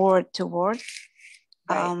word to word.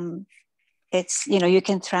 Right. It's, you know, you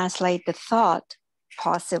can translate the thought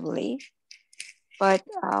possibly, but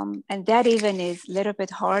and that even is a little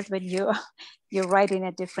bit hard when you write in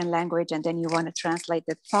a different language and then you want to translate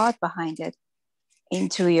the thought behind it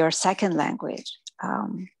into your second language.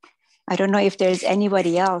 I don't know if there's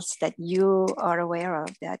anybody else that you are aware of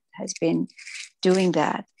that has been doing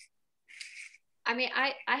that. I mean,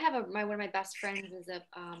 I have one of my best friends is a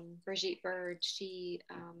Brigitte Bird. She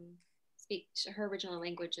speaks, her original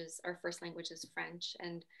language is, our first language is French,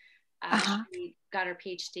 and she got her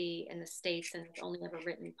PhD in the States and has only ever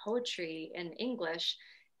written poetry in English.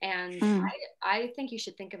 And I think you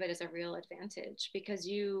should think of it as a real advantage, because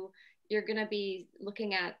you're going to be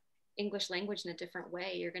looking at English language in a different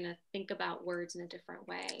way. You're going to think about words in a different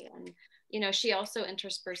way. And, you know, she also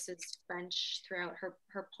intersperses French throughout her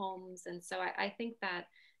poems. And so I think that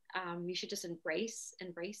you should just embrace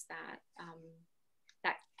that,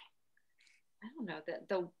 that, I don't know,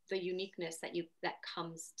 the uniqueness that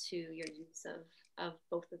comes to your use of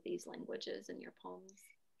both of these languages in your poems.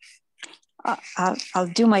 I'll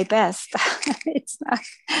do my best. It's not.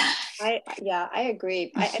 I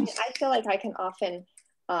agree. I mean, I feel like I can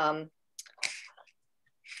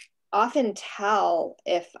often tell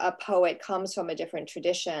if a poet comes from a different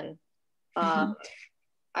tradition.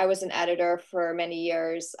 I was an editor for many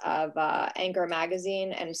years of Anger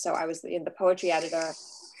magazine, and so I was the poetry editor.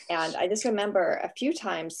 And I just remember a few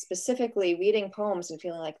times specifically reading poems and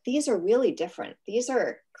feeling like, these are really different. These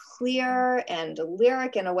are clear and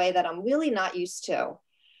lyric in a way that I'm really not used to.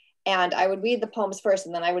 And I would read the poems first,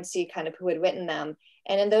 and then I would see kind of who had written them.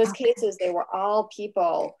 And in those cases, they were all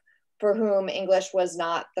people for whom English was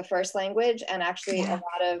not the first language. And actually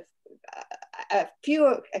a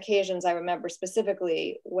few occasions I remember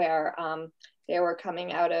specifically where they were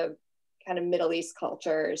coming out of kind of Middle East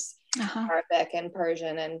cultures, Arabic and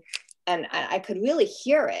Persian, and I could really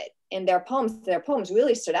hear it in their poems. Their poems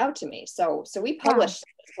really stood out to me. So we published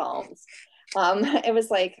poems. It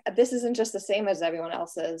was like, this isn't just the same as everyone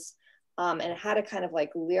else's, and it had a kind of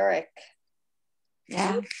like lyric,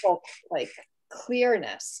 beautiful, like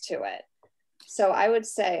clearness to it. So I would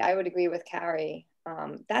say, I would agree with Carrie.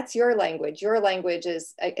 That's your language. Your language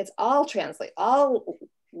is, it's all translate, all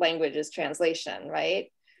language is translation,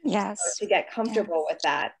 right? Yes. So to get comfortable with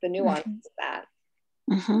that, the nuances of that.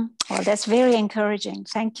 Well, that's very encouraging.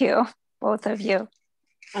 Thank you, both of you.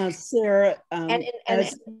 Sarah, and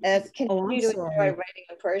continue to enjoy writing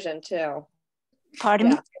in Persian too. Pardon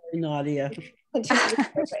me? Nadia. Continue to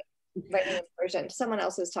enjoy writing in Persian. Someone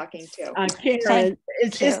else is talking too. Karen,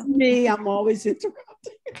 it's me. I'm always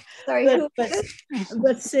interrupting. Sorry,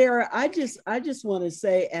 but Sarah, I just want to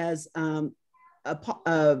say, as a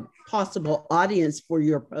possible audience for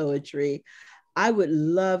your poetry, I would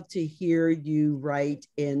love to hear you write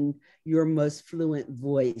in your most fluent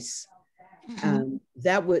voice. Because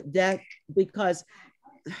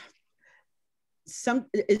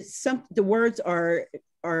the words are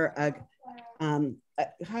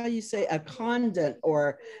how you say, a content,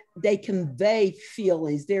 or they convey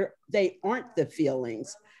feelings. They aren't the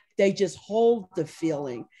feelings. They just hold the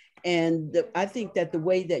feeling. And I think that the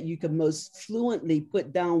way that you can most fluently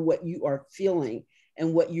put down what you are feeling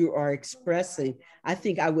and what you are expressing, I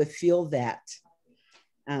think I would feel that.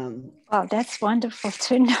 Well, that's wonderful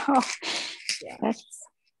to know. Yeah.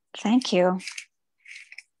 Thank you.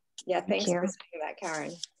 Yeah, thanks for saying that,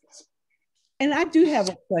 Karen. And I do have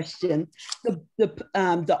a question. The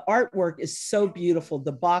artwork is so beautiful.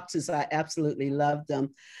 The boxes, I absolutely love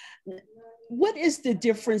them. What is the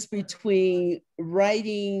difference between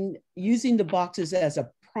using the boxes as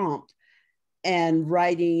a prompt and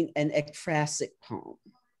writing an ekphrastic poem?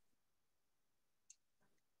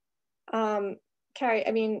 Carrie,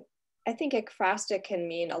 I mean, I think ekphrastic can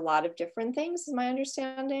mean a lot of different things, is my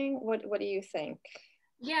understanding. What do you think?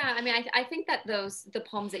 Yeah, I mean, I think that the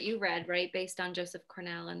poems that you read, right, based on Joseph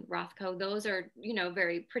Cornell and Rothko, those are,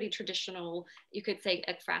 very pretty traditional, you could say,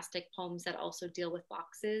 ekphrastic poems that also deal with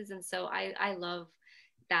boxes. And so I love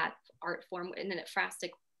that art form. In an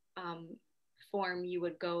ekphrastic form, you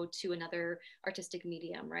would go to another artistic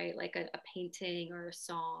medium, right, like a painting or a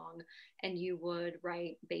song, and you would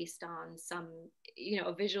write based on some,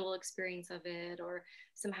 a visual experience of it, or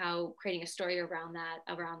somehow creating a story around that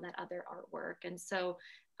other artwork. And so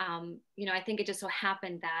I think it just so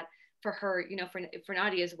happened that for her, for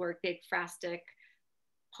Nadia's work, the ekphrastic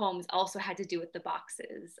poems also had to do with the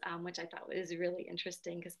boxes, which I thought was really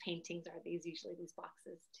interesting, because paintings are usually these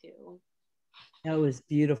boxes too. That was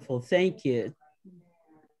beautiful. Thank you.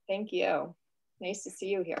 Thank you. Nice to see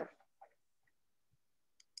you here.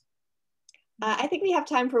 I think we have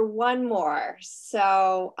time for one more.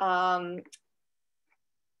 So,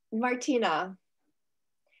 Martina.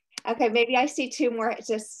 Okay, maybe I see two more,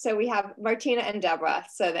 just so we have Martina and Deborah,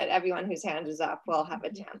 so that everyone whose hand is up will have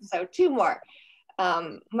a chance. So two more,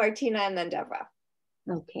 Martina and then Deborah.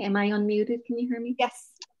 Okay, am I unmuted? Can you hear me? Yes.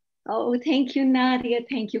 Oh, thank you, Nadia.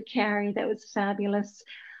 Thank you, Carrie. That was fabulous.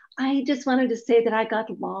 I just wanted to say that I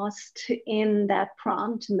got lost in that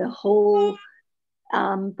prompt and the whole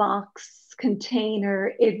box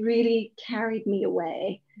container. It really carried me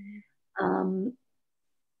away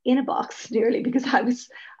in a box nearly, because I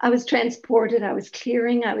was transported. I was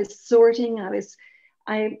clearing, I was sorting,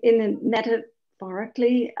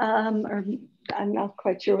 metaphorically, or I'm not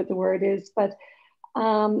quite sure what the word is, but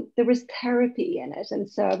there was therapy in it. And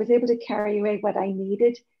so I was able to carry away what I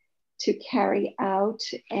needed to carry out.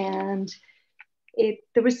 And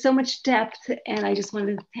there was so much depth, and I just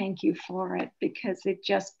wanted to thank you for it, because it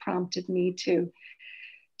just prompted me to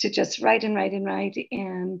just write and write and write.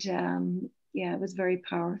 And yeah, it was very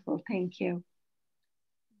powerful. Thank you.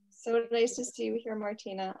 So nice to see you here,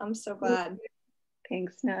 Martina. I'm so glad.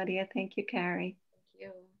 Thanks, Nadia. Thank you, Carrie. Thank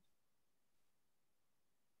you.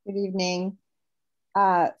 Good evening.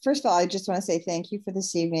 First of all, I just want to say thank you for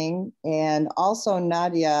this evening. And also,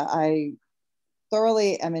 Nadia, I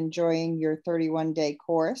thoroughly am enjoying your 31-day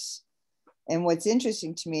course. And what's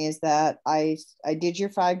interesting to me is that I did your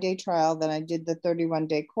 5-day trial, then I did the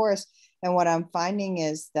 31-day course. And what I'm finding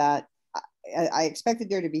is that I expected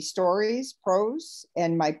there to be stories, prose,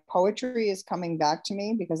 and my poetry is coming back to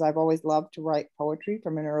me, because I've always loved to write poetry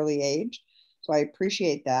from an early age. So I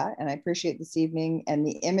appreciate that. And I appreciate this evening and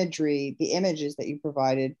the imagery, the images that you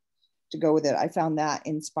provided to go with it. I found that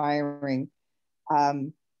inspiring.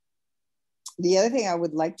 The other thing I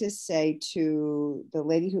would like to say to the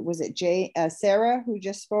lady who was it, Sarah, who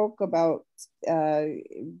just spoke about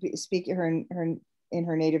speaking in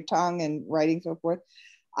her native tongue and writing, so forth.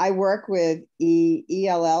 I work with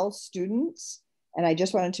ELL students, and I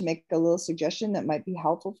just wanted to make a little suggestion that might be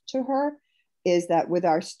helpful to her, is that with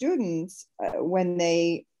our students, when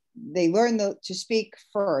they learn to speak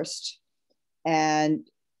first, and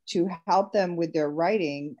to help them with their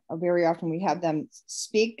writing, very often we have them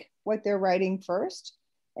speak what they're writing first,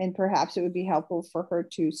 And perhaps it would be helpful for her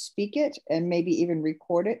to speak it and maybe even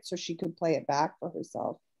record it so she could play it back for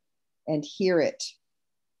herself and hear it.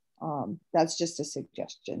 That's just a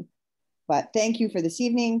suggestion. But thank you for this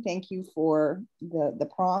evening. Thank you for the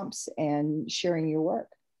prompts and sharing your work.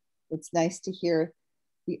 It's nice to hear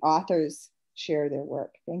the authors share their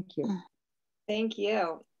work. Thank you. Thank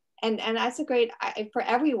you. And that's a great, for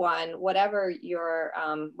everyone, whatever your,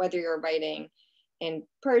 whether you're writing in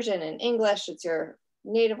Persian and English, it's your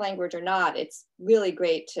native language or not, it's really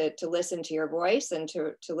great to listen to your voice and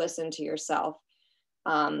to listen to yourself.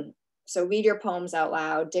 So read your poems out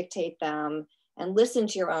loud, dictate them, and listen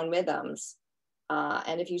to your own rhythms.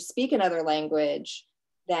 And if you speak another language,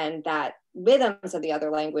 then that rhythms of the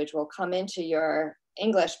other language will come into your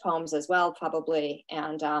English poems as well, probably,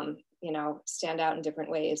 and you know, stand out in different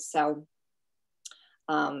ways. So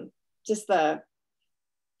just the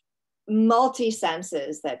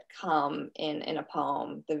multi-senses that come in a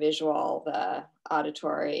poem, the visual, the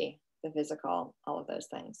auditory, the physical, all of those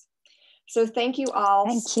things. So thank you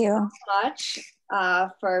all so much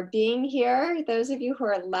for being here. Those of you who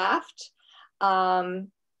are left,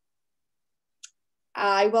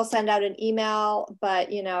 I will send out an email,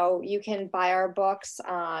 but you know, you can buy our books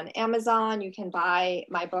on Amazon. You can buy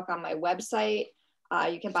my book on my website.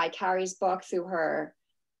 You can buy Carrie's book through her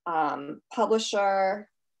publisher,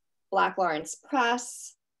 Black Lawrence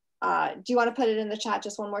Press. Do you want to put it in the chat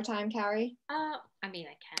just one more time, Carrie? I mean,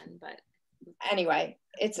 I can, but anyway,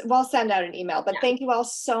 we'll send out an email, but thank you all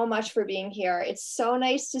so much for being here. It's so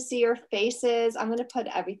nice to see your faces. I'm going to put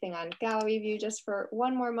everything on gallery view just for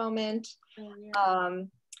one more moment.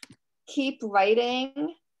 Keep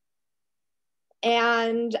writing,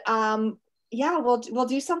 and yeah, we'll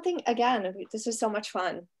do something again. This was so much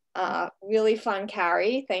fun. Really fun,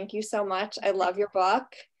 Carrie. Thank you so much. I love your book.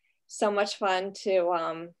 So much fun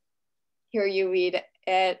to hear you read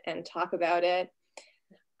it and talk about it.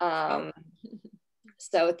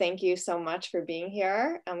 So thank you so much for being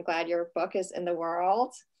here. I'm glad your book is in the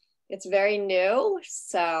world. It's very new,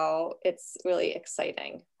 so it's really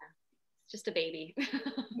exciting. Just a baby.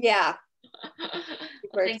 Yeah.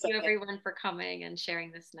 Thank you everyone for coming and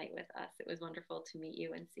sharing this night with us. It was wonderful to meet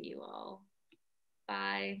you and see you all.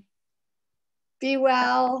 Bye. Be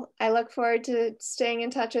well. I look forward to staying in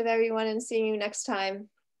touch with everyone and seeing you next time.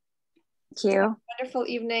 Thank you. Wonderful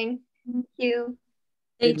evening. Thank you.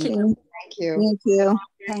 Thank you. Thank you. Thank you.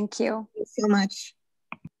 Thank you so much.